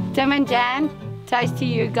 Okay, Tim and Jan, toast to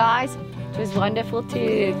you guys. It was wonderful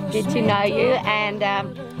to get to know you, and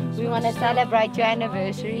we want to celebrate your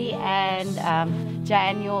anniversary and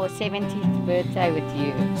Jan, your 70th birthday with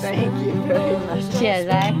you. Thank you very much. Cheers,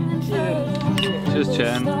 eh? Cheers,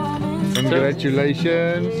 Jan.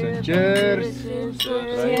 Congratulations and cheers.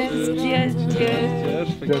 Cheers, cheers, cheers.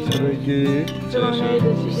 Cheers, Ricky.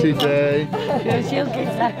 CJ.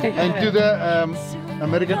 And to the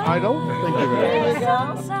American Idol. Thank you very much.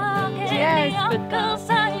 Cheers.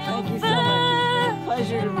 Thank you so much.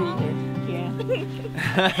 Pleasure to be here.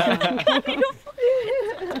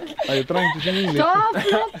 Are you trying to sing English? Stop,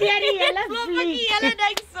 flop die hele Die hele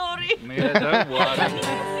ding, sorry. Nee, don't worry.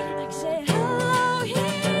 Ek sê hallo hier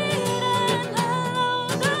en hallo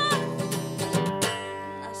daar.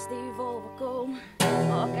 As die wolwe kom,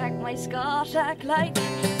 maak ek my skaars, ek lyk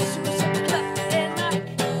soos 'n klip en ek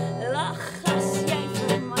lag as jy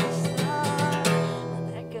vir my staan. Want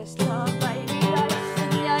ek is daar by die huis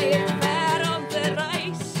en jy het ver om te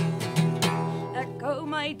reis. Ek hou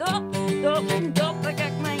my dop, ek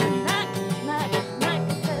kyk my nek,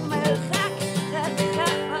 en my gek,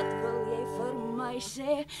 wat wil jy vir my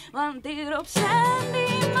sê? Want hier op Sandy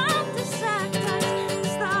Mountain Sackhuis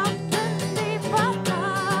staan die papa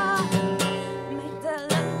met 'n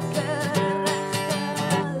linker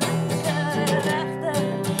regter.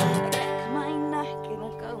 Ek kyk my nek en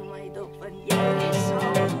ek hou my dop en jy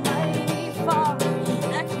sal my nie vang.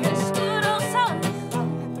 Ek is oral aan die gang,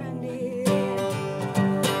 ek bring die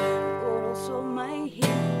oral om my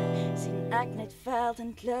heen, sien ek net veld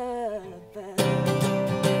en klippe.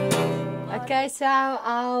 Okay, so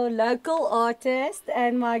our local artist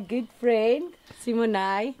and my good friend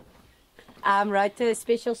Simone wrote a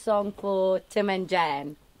special song for Tim and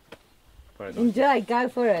Jan. Enjoy, go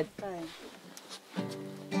for it.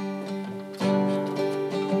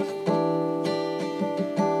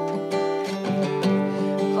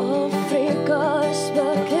 Afrika is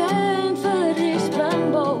bekend vir die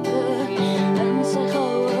springbokke en sy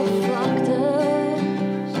goue vlaktes.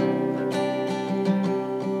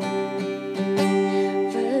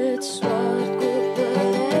 Wit, swart, koper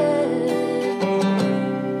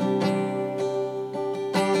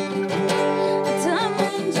Tim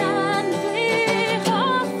en Jan vlieg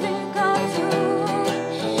Afrika toe.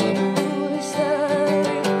 Hoe is de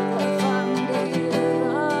riep van die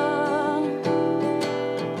rang?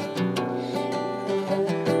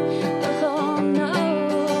 We gaan nou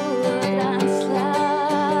dan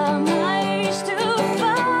slaan huis toe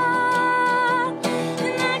van.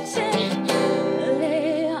 En ek sê, lê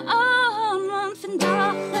aan, want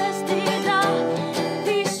vandag is die dag.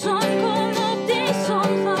 Die son kom op, die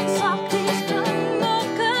son gaan sak. Die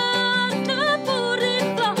springbokke loop oor die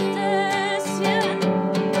vlaktes heen.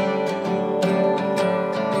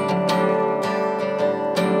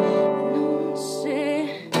 En ons sê,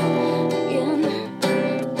 1,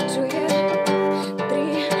 2,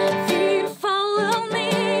 3, 4, val wel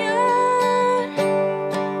neer.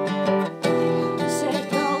 Ons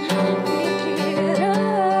het al die klere.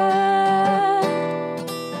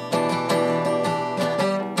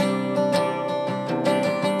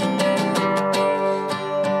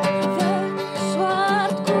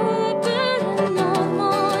 Swart, koper en nog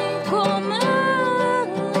mooi kom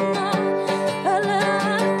hulle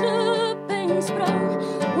hardloop en sprong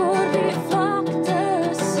oor die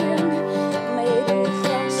vlaktes heen met die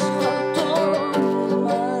grasgoud om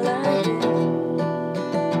hulle heen.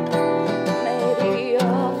 Met die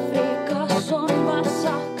Afrika son wat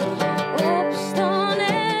sak opstaan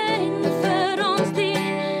en vir ons die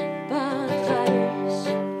pad reis.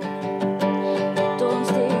 Het ons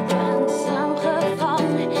die dans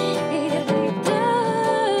saamgevang hier die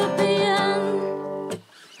Durban.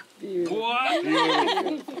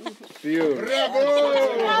 Bravo!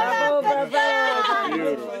 Bravo, bravo.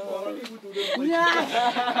 Yeah.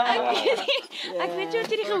 Ek weet jy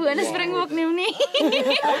die gewone Springbok noem nie.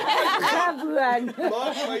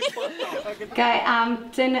 Okay,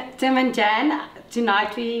 Tim and Jan,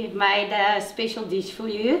 tonight we made a special dish for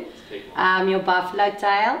you. Your buffalo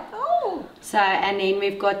tail. Oh. So, and then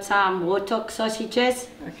we've got some warthog sausages.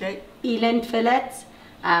 Okay. Eland fillets,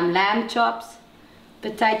 lamb chops,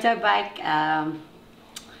 potato bake,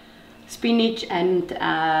 spinach and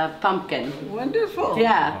pumpkin. Wonderful.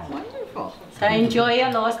 Yeah. Wonderful. So enjoy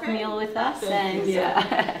your last meal with us. And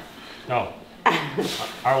yeah. No.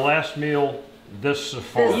 Our last meal this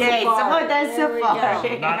safari. Yes, oh, that's safari.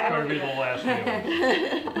 This is not going to be the last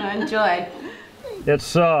meal. Enjoy.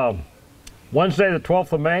 It's Wednesday, the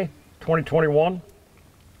 12th of May, 2021.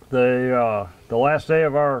 The last day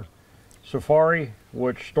of our safari,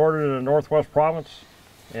 which started in the Northwest Province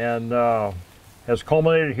and has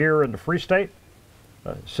culminated here in the Free State.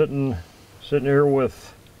 Sitting here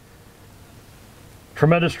with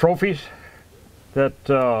tremendous trophies that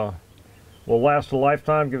will last a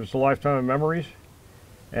lifetime, give us a lifetime of memories,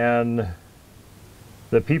 and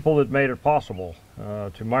the people that made it possible.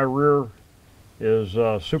 To my rear is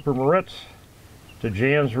Super Moritz. To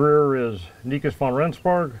Jan's rear is Nikus von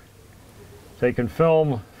Rensburg. Taking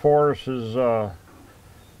film for us is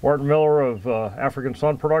Martin Miller of African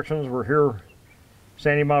Sun Productions. We're here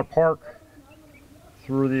Sandy Mount Park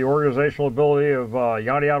through the organizational ability of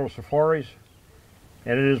Yadi Auto Safaris,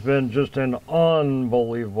 and it has been just an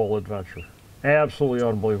unbelievable adventure. Absolutely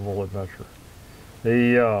unbelievable adventure.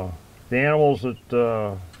 The animals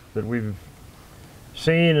that we've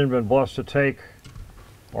seen and been blessed to take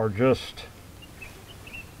are just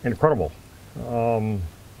incredible.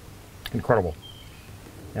 Incredible.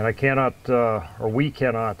 And I cannot, or we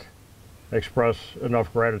cannot, express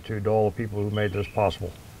enough gratitude to all the people who made this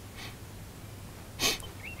possible.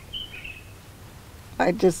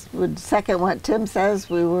 I just would second what Tim says.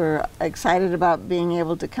 We were excited about being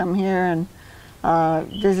able to come here and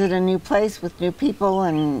visit a new place with new people,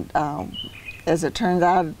 and as it turns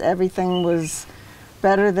out, everything was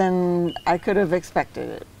better than I could have expected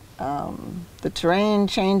it. The terrain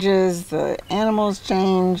changes, the animals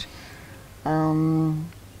change,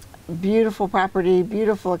 beautiful property,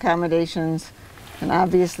 beautiful accommodations, and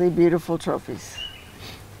obviously beautiful trophies.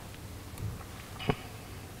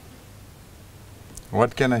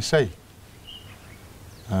 What can I say?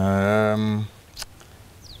 10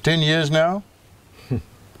 years now.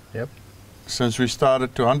 Yep. Since we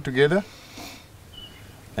started to hunt together,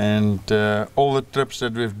 and all the trips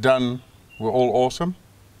that we've done were all awesome.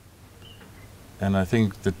 And I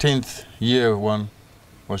think the 10th year one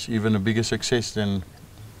was even a bigger success than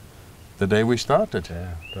the day we started.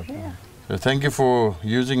 Yeah, definitely. Yeah. So thank you for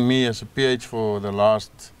using me as a PH for the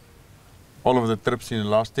all of the trips in the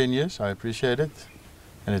last 10 years. I appreciate it.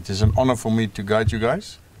 And it is an honor for me to guide you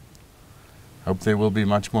guys. Hope there will be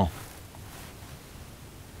much more.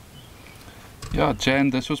 Yeah,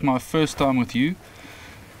 Jan, this was my first time with you.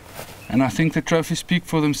 And I think the trophies speak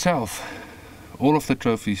for themselves. All of the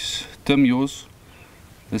trophies. Tim, yours.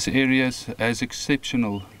 This area has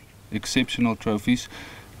exceptional trophies.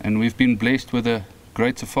 And we've been blessed with a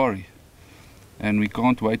great safari. And we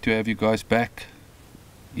can't wait to have you guys back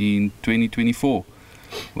in 2024.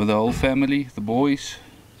 With the whole family, the boys,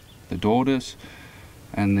 the daughters.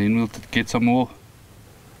 And then we'll get some more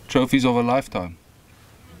trophies of a lifetime.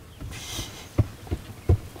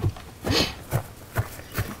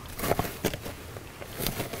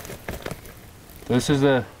 This is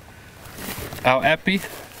our appy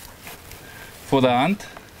for the hunt,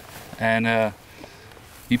 and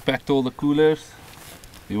he packed all the coolers.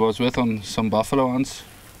 He was on some buffalo hunts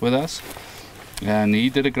with us, and he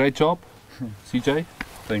did a great job. CJ,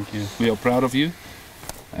 thank you. We are proud of you,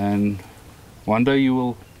 and one day you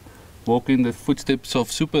will walk in the footsteps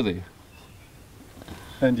of Super there.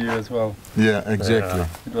 And you as well. Yeah, exactly.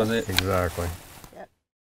 It was it. Exactly.